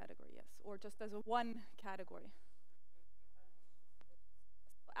one category, yes, or just as a one category.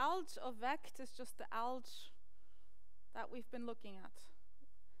 Alg of vect is just the alg that we've been looking at.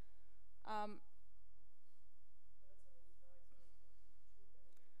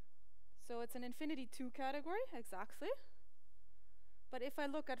 So it's an infinity two category, exactly. But if I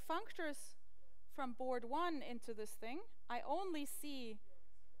look at functors from board one into this thing, I only see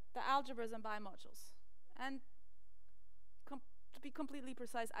the algebras and bimodules. And to be completely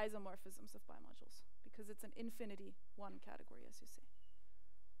precise, isomorphisms of bimodules, because it's an infinity one category, as you say.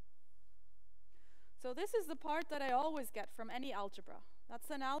 So this is the part that I always get from any algebra. That's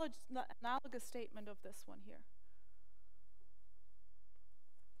the analogous statement of this one here.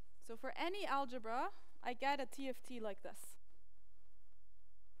 So for any algebra, I get a TFT like this.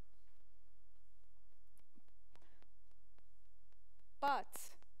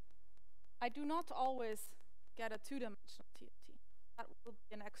 But I do not always get a two-dimensional TFT. That will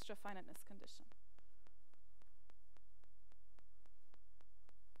be an extra finiteness condition.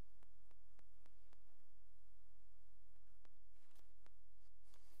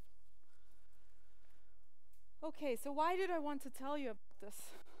 Okay, so why did I want to tell you about this?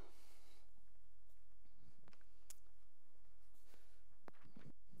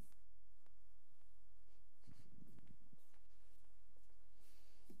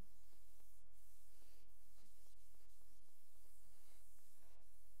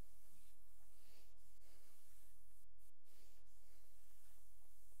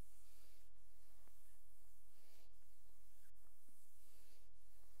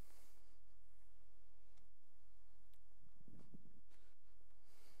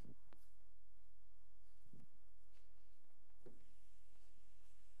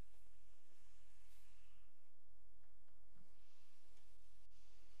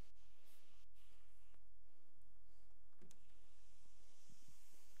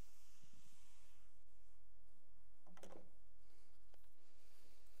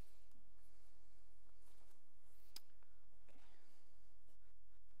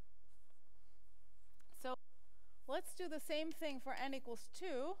 So let's do the same thing for n equals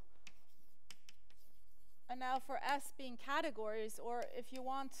 2. And now for S being categories, or if you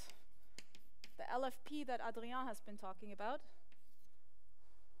want the LFP that Adrien has been talking about.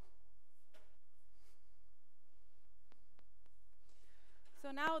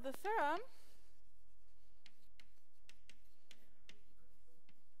 So now the theorem.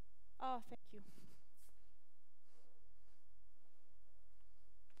 Oh, thank you.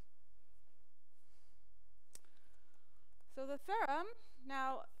 So the theorem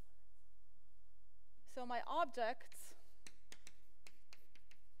now, so my objects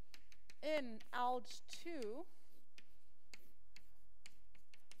in alg 2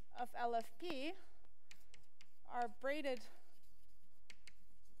 of LFP are braided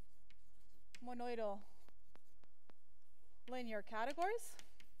monoidal linear categories.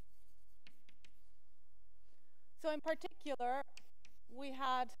 So in particular, we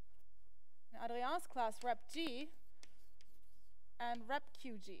had in Adrien's class rep G and rep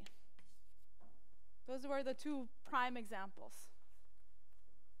QG. Those were the two prime examples.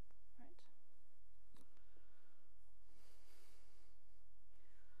 Right.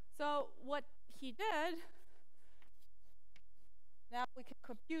 So what he did, now we can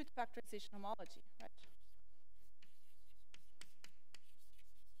compute factorization homology, right?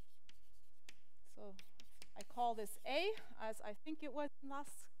 So I call this A, as I think it was in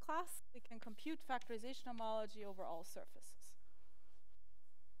last class. We can compute factorization homology over all surfaces.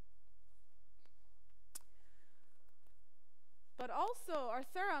 But also, our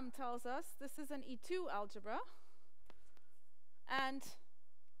theorem tells us this is an E2 algebra, and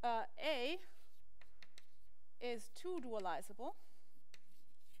A is 2 dualizable.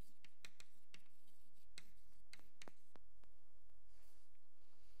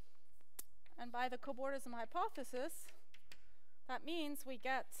 And by the cobordism hypothesis, that means we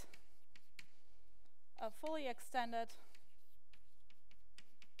get a fully extended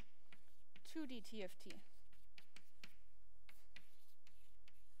 2D TFT.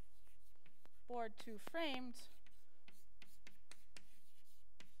 Board 2 framed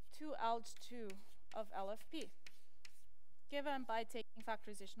 2 alg 2 of LFP, given by taking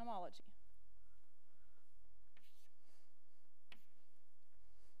factorization homology.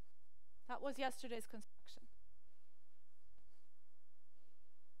 That was yesterday's construction.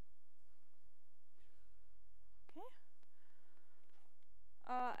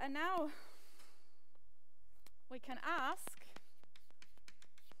 And now we can ask,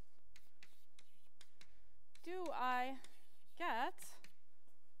 do I get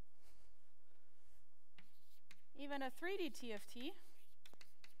even a 3D TFT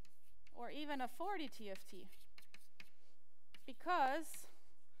or even a 4D TFT? Because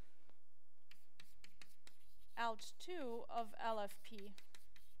alg 2 of LFP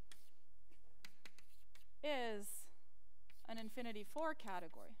is an infinity 4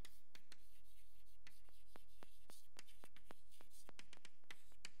 category.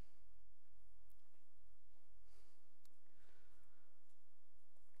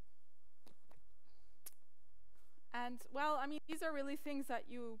 And, well, I mean, these are really things that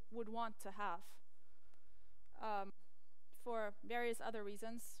you would want to have for various other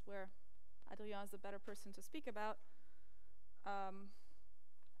reasons, where Adrien is the better person to speak about.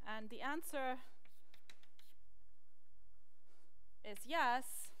 And the answer is yes,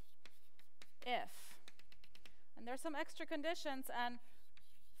 if. And there's some extra conditions, and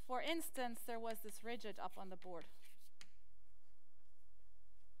for instance, there was this rigid up on the board.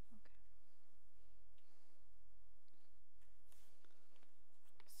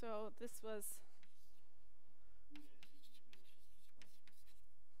 So this was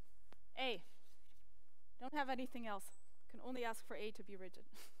A. Don't have anything else. Can only ask for A to be rigid.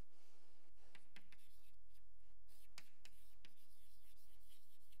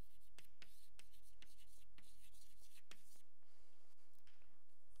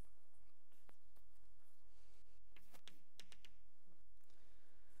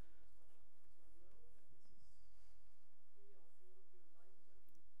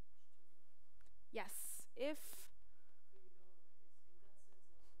 Yes, if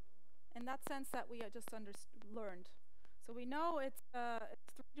in that sense that we just learned. So we know it's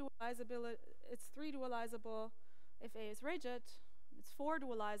three dualizable if A is rigid. It's 4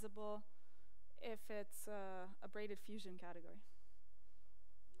 dualizable if it's a braided fusion category.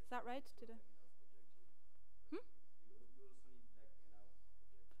 Is that right?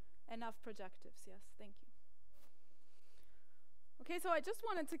 Enough projectives, yes, thank you. Okay, so I just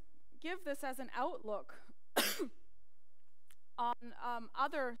wanted to give this as an outlook on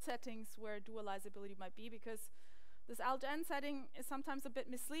other settings where dualizability might be, because this alg-n setting is sometimes a bit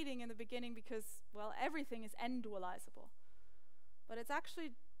misleading in the beginning because, well, everything is n dualizable. But it's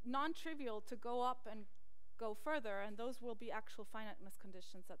actually non-trivial to go up and go further, and those will be actual finiteness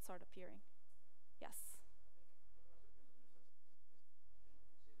conditions that start appearing. Yes?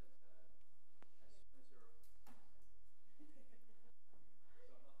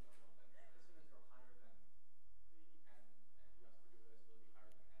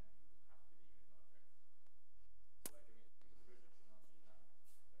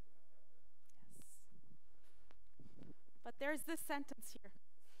 But there's this sentence here.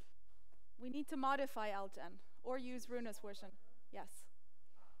 We need to modify alg-n or use Rune's version. Yes.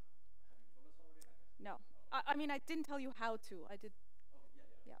 No. I mean, I didn't tell you how to. I did.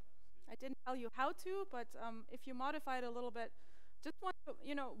 Yeah. I didn't tell you how to, but if you modify it a little bit, just want to,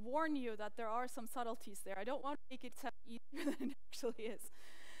 warn you that there are some subtleties there. I don't want to make it sound easier than it actually is.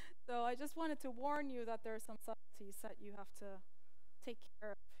 So I just wanted to warn you that there are some subtleties that you have to take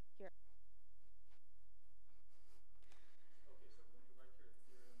care of here.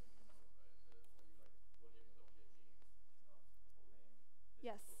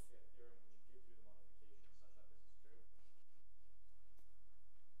 Yes.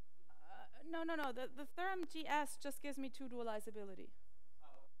 No. The theorem GS just gives me 2 dualizability.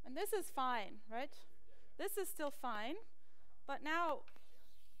 And this is fine, right? This is still fine. But now,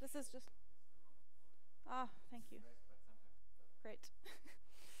 this is just... thank you. Great.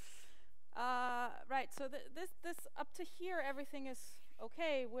 Right, so this up to here, everything is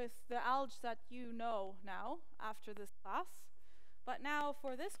okay with the alg that you know now after this class. But now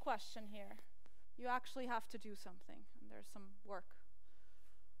for this question here, you actually have to do something. And there's some work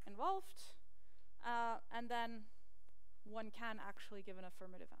involved. And then one can actually give an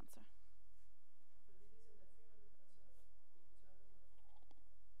affirmative answer.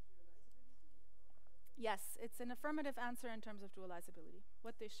 Yes, it's an affirmative answer in terms of dualizability.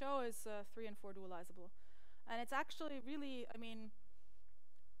 What they show is 3 and 4 dualizable. And it's actually really, I mean,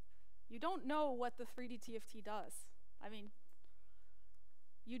 you don't know what the 3D TFT does. I mean,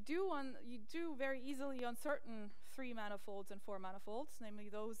 you do very easily on certain 3 manifolds and 4 manifolds, namely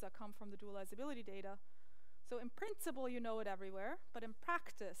those that come from the dualizability data. So in principle, you know it everywhere, but in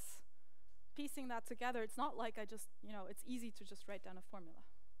practice, piecing that together, it's not like I just, it's easy to just write down a formula.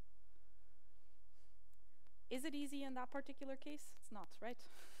 Is it easy in that particular case? It's not, right?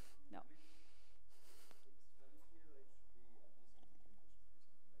 No.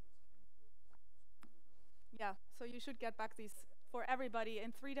 Yeah, so you should get back these, for everybody,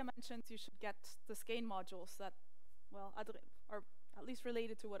 in 3 dimensions, you should get the skein modules that, well, are at least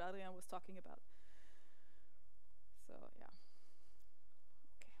related to what Adrian was talking about. So, yeah.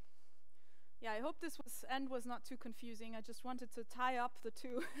 Okay. Yeah, I hope this end was not too confusing. I just wanted to tie up the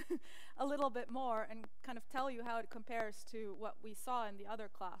two a little bit more and kind of tell you how it compares to what we saw in the other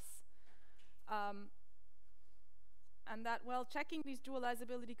class. And that, well, checking these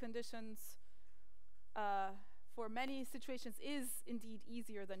dualizability conditions for many situations is indeed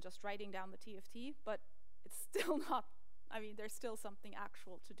easier than just writing down the TFT, but it's still not, I mean, there's still something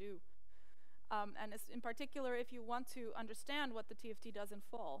actual to do. And it's in particular, if you want to understand what the TFT does in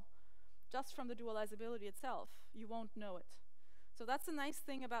full, just from the dualizability itself, you won't know it. So that's a nice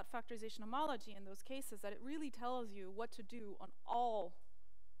thing about factorization homology in those cases, that it really tells you what to do on all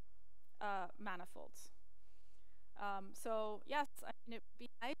manifolds. So yes, I mean, it would be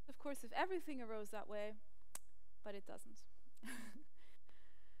nice, of course, if everything arose that way, but it doesn't.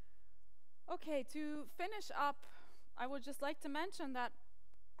 Okay, to finish up, I would just like to mention that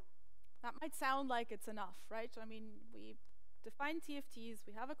that might sound like it's enough, right? I mean, we define TFTs,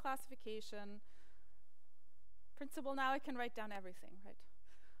 we have a classification. Principle, now I can write down everything, right?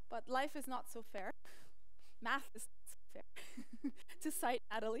 But life is not so fair. Math is not so fair. To cite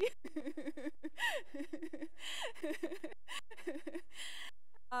Natalie.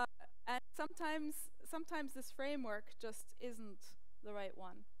 And sometimes this framework just isn't the right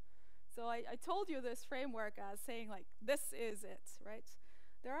one. So I told you this framework as saying, like, this is it, right?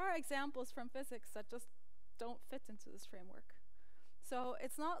 There are examples from physics that just don't fit into this framework. So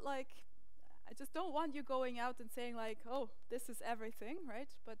it's not like, I just don't want you going out and saying, like, oh, this is everything, right?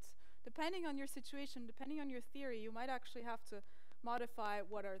 But depending on your situation, depending on your theory, you might actually have to modify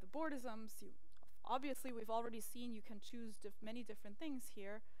what are the Bordisms. Obviously, we've already seen you can choose many different things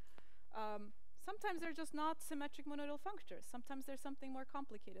here. Sometimes they're just not symmetric monodal functors. Sometimes there's something more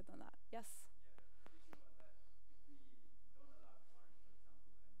complicated than that. Yes? Yeah, thinking about that, if we don't allow corners, for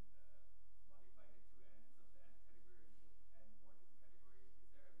example, and modify the 2 ends of the n category into n Bordism category, is there a result already? Like if we have, for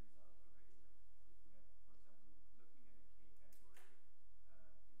example, looking at a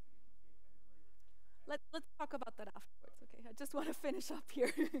k category, infinity k category. Let's talk about that afterwards, okay? I just want to finish up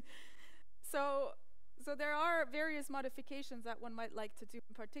here. So there are various modifications that one might like to do,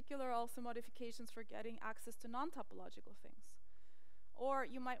 in particular also modifications for getting access to non-topological things. Or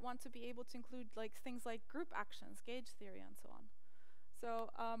you might want to be able to include like things like group actions, gauge theory, and so on. So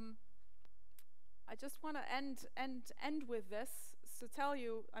I just want to end with this to tell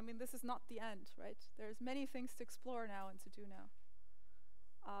you, I mean, this is not the end, right? There's many things to explore now and to do now.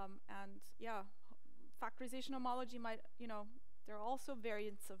 And yeah, factorization homology might, you know, there are also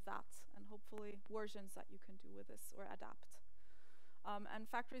variants of that, and hopefully versions that you can do with this or adapt. And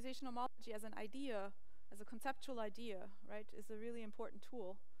factorization homology as an idea, as a conceptual idea, right, is a really important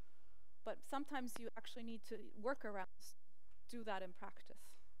tool. But sometimes you actually need to work around, do that in practice,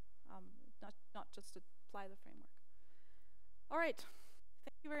 not just to apply the framework. All right,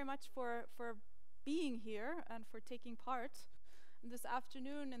 thank you very much for being here and for taking part. And this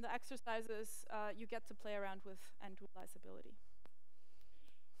afternoon in the exercises, you get to play around with end dualizability.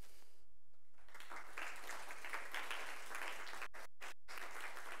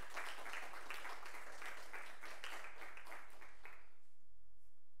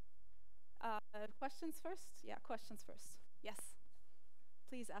 Questions first? Yeah, questions first. Yes.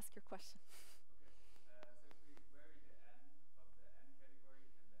 Please ask your question. Okay, so if we vary the n of the n category and the n of the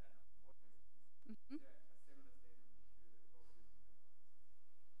Bordism, is there a similar statement to the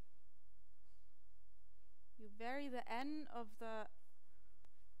Bordism hypothesis? You vary the n of the...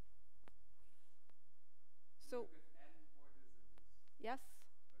 So, with n Bordisms, yes?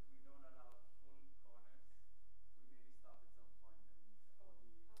 but we don't allow full corners, we maybe stop at some point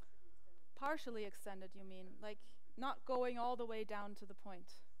and only... Partially extended, you mean? Like, not going all the way down to the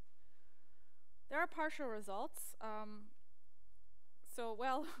point. There are partial results. So,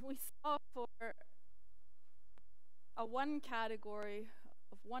 well, we saw for a 1 category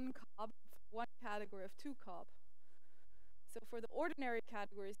of 1 cob, 1 category of 2 cob. So for the ordinary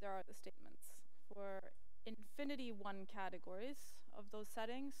categories, there are the statements. For infinity 1 categories of those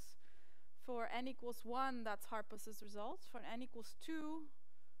settings, for n equals 1, that's Harpus's result. For n equals 2,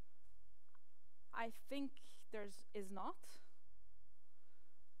 I think is not.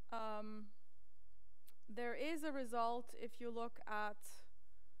 There is a result if you look at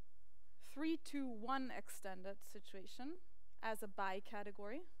 3-to-1 extended situation as a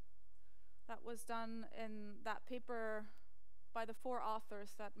bi-category. That was done in that paper by the 4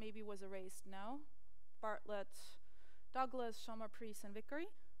 authors that maybe was erased now. Bartlett, Douglas, Schomer, Priest, and Vickery.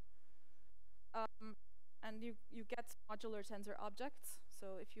 and you get modular tensor objects.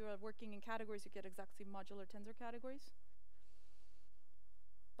 So if you are working in categories, you get exactly modular tensor categories.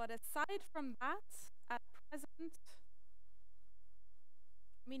 But aside from that, at present,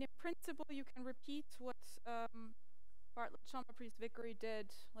 I mean, in principle, you can repeat what Bartlett, Chomapries, Vickery did,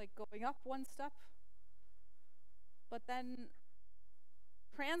 like going up one step. But then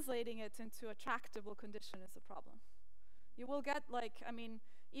translating it into a tractable condition is a problem. You will get, like, I mean,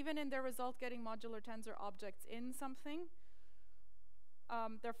 even in their result getting modular tensor objects in something,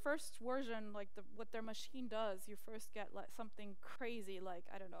 their first version, like what their machine does, you first get like something crazy, like,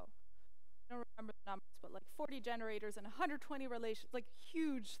 I don't know, I don't remember the numbers, but like 40 generators and 120 relations, like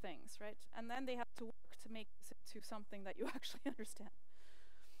huge things, right? And then they have to work to make this into something that you actually understand.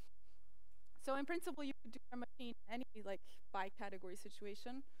 So in principle, you could do your machine in any like bi-category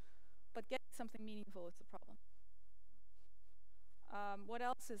situation, but getting something meaningful is the problem. What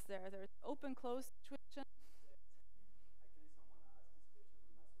else is there? There's open-closed situation. Actually, someone asked this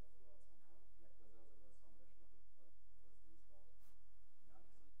question on Masterclass at some point, like whether there was some version of the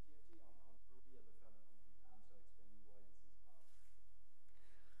product that was released for learning on TFT. On Ruby, the fairly complete answer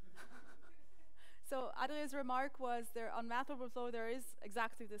explaining why this is hard. So Adrie's remark was there on Math Overflow there is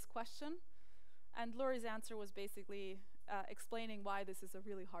exactly this question, and Lori's answer was basically explaining why this is a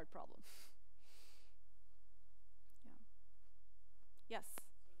really hard problem. Yeah. Yes.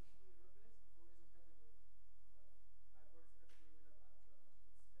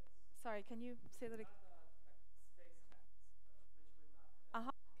 Sorry, can you say that again?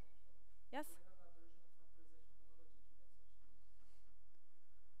 Uh-huh. Yes?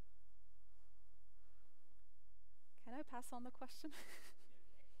 Can I pass on the question?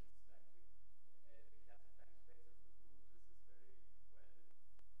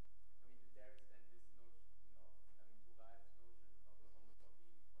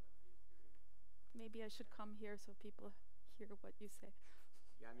 Maybe I should come here so people hear what you say.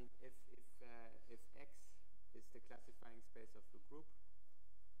 Yeah, I mean, if X is the classifying space of the group,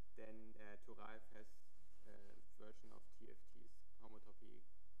 then Derive has a version of TFT's homotopy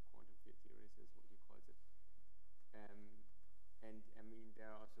quantum field theories is what he calls it. And I mean,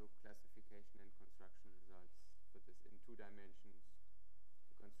 there are also classification and construction results for this in 2 dimensions,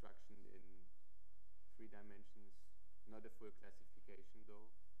 the construction in 3 dimensions, not a full classification though.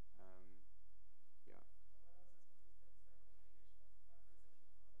 Yeah.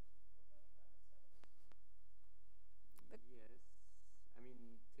 Yes, I mean,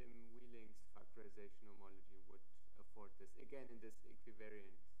 Tim Wheeling's factorization homology would afford this again in this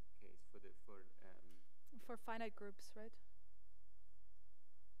equivariant case for finite groups, right?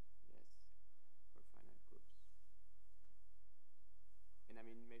 Yes, for finite groups. And I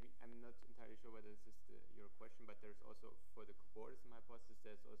mean, maybe I'm not entirely sure whether this is your question, but there's also for the cobordism hypothesis,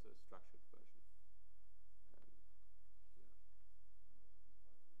 there's also a structured version.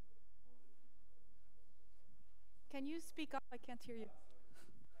 Can you speak up? I can't hear you.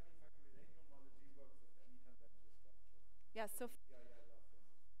 Yes, so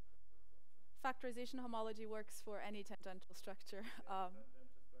factorization homology works for any tangential structure.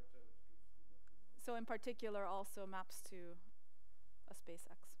 So in particular also maps to a space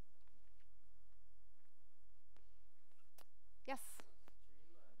X. Yes? Can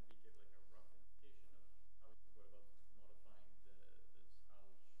you maybe give like a rough indication of how you go about modifying this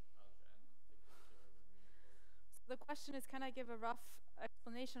alg n? So the question is, can I give a rough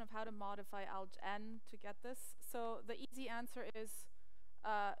explanation of how to modify alg n to get this? So the easy answer is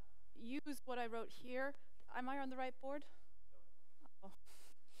use what I wrote here. Am I on the right board? No. Oh.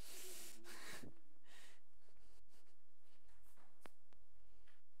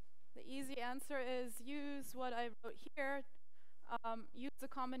 The easy answer is use what I wrote here. Use the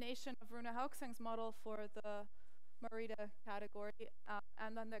combination of Rune Haukseng's model for the Morita category,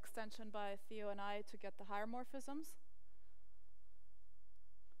 and then the extension by Theo and I to get the higher morphisms.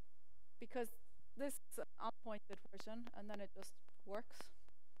 Because this is an unpointed version, and then it just works.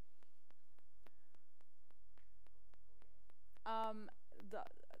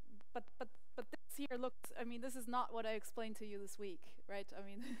 But this here looks, I mean, this is not what I explained to you this week, right? I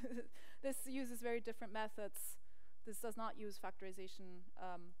mean, this uses very different methods. This does not use factorization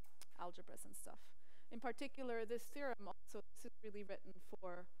algebras and stuff. In particular, this theorem also, this is really written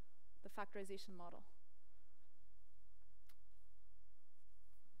for the factorization model.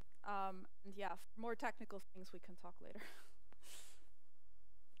 And yeah, for more technical things, we can talk later.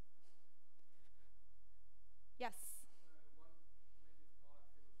 Yes? One maybe small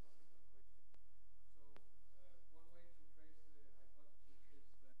philosophical question. So one way to trace the hypothesis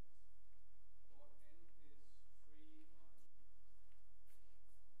is that chord n is free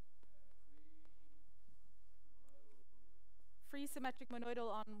on free symmetric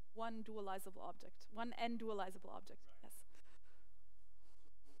monoidal on one dualizable object, one n dualizable object. Yes.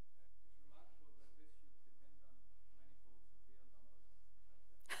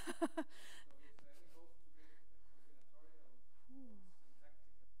 It's remarkable that this should depend on manifolds and real numbers and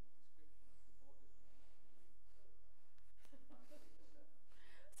things like that. So is there any hope to get a combinatorial or syntactical description of the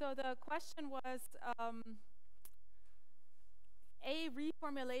Bordism So the question was, a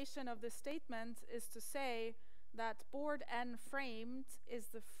reformulation of the statement is to say that board n framed is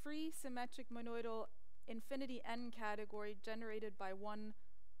the free symmetric monoidal infinity n category generated by one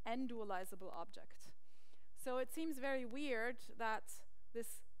n dualizable object. So it seems very weird that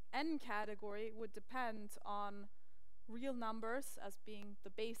this n category would depend on real numbers as being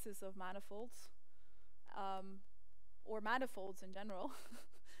the basis of manifolds, or manifolds in general,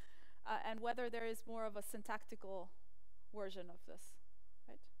 and whether there is more of a syntactical version of this,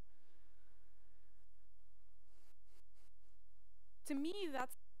 right? To me,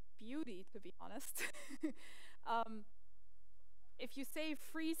 that's beauty, to be honest. If you say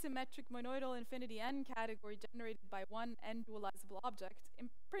free symmetric monoidal infinity n category generated by one n dualizable object, in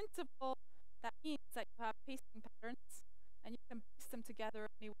principle, that means that you have pasting patterns, and you can paste them together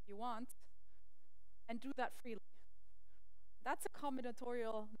any way you want, and do that freely. That's a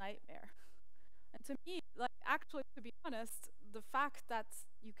combinatorial nightmare. And to me, like, actually, to be honest, the fact that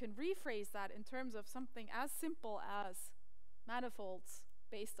you can rephrase that in terms of something as simple as manifolds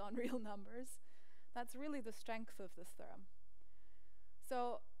based on real numbers, that's really the strength of this theorem.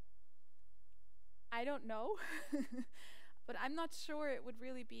 So, I don't know, but I'm not sure it would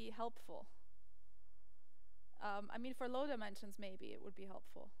really be helpful. I mean, for low dimensions, maybe it would be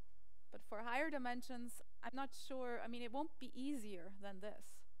helpful. But for higher dimensions, I'm not sure. I mean, it won't be easier than this,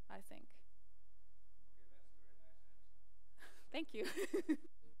 I think. Okay, that's a very nice answer. Thank you. Except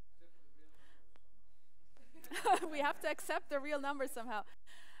for the real numbers somehow. We have to accept the real numbers somehow.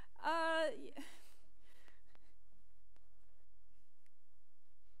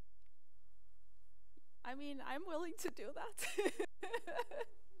 I mean, I'm willing to do that.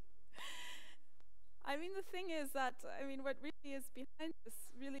 I mean, the thing is that, I mean, what really is behind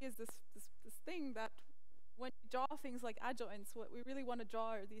this really is this thing that when you draw things like adjoints, what we really want to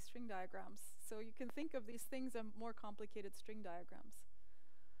draw are these string diagrams. So you can think of these things as more complicated string diagrams.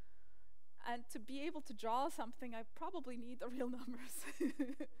 And to be able to draw something, I probably need the real numbers.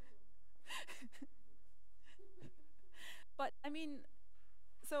 But, I mean,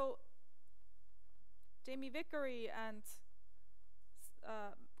 so Jamie Vickery and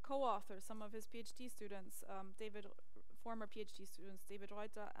co-authors, some of his PhD students, former PhD students, David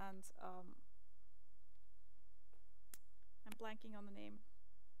Reuter and I'm blanking on the name.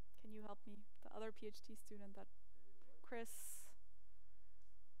 Can you help me? The other PhD student, that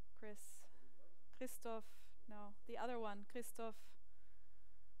Christoph, no, the other one, Christoph,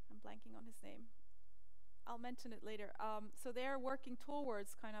 I'm blanking on his name. I'll mention it later. So they're working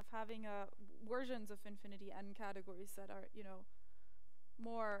towards kind of having versions of infinity n categories that are, you know,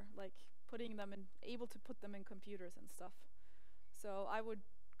 more like putting them in, able to put them in computers and stuff. So I would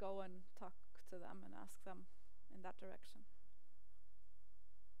go and talk to them and ask them in that direction.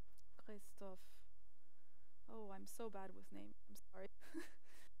 Christoph. Oh, I'm so bad with names. I'm sorry.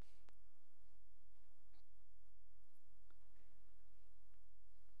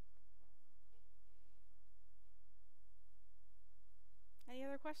 Any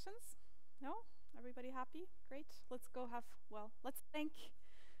other questions? No? Everybody happy? Great. Let's go have, well, let's thank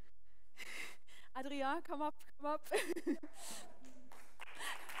Adrien, come up, come up.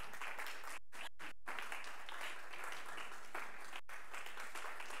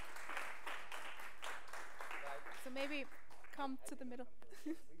 So maybe come to the middle.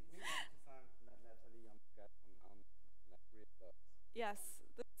 we want to find Natalie on Skype on like real dots. Yes,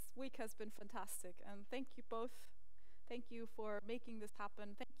 this week has been fantastic, and thank you both. Thank you for making this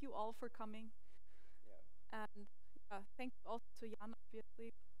happen. Thank you all for coming. Yeah. And thank you also to Jan,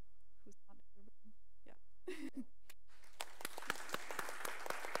 obviously, who's not in the room. Yeah.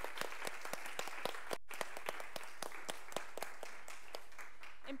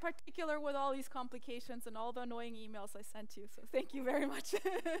 In particular with all these complications and all the annoying emails I sent you. So thank you very much. So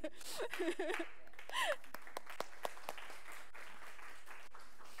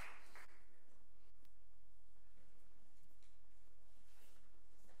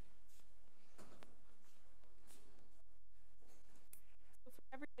for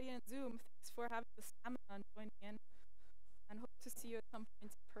everybody in Zoom, thanks for having the stamina and joining in. And hope to see you at some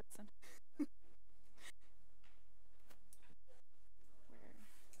point in person.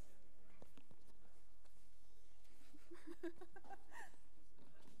 Where?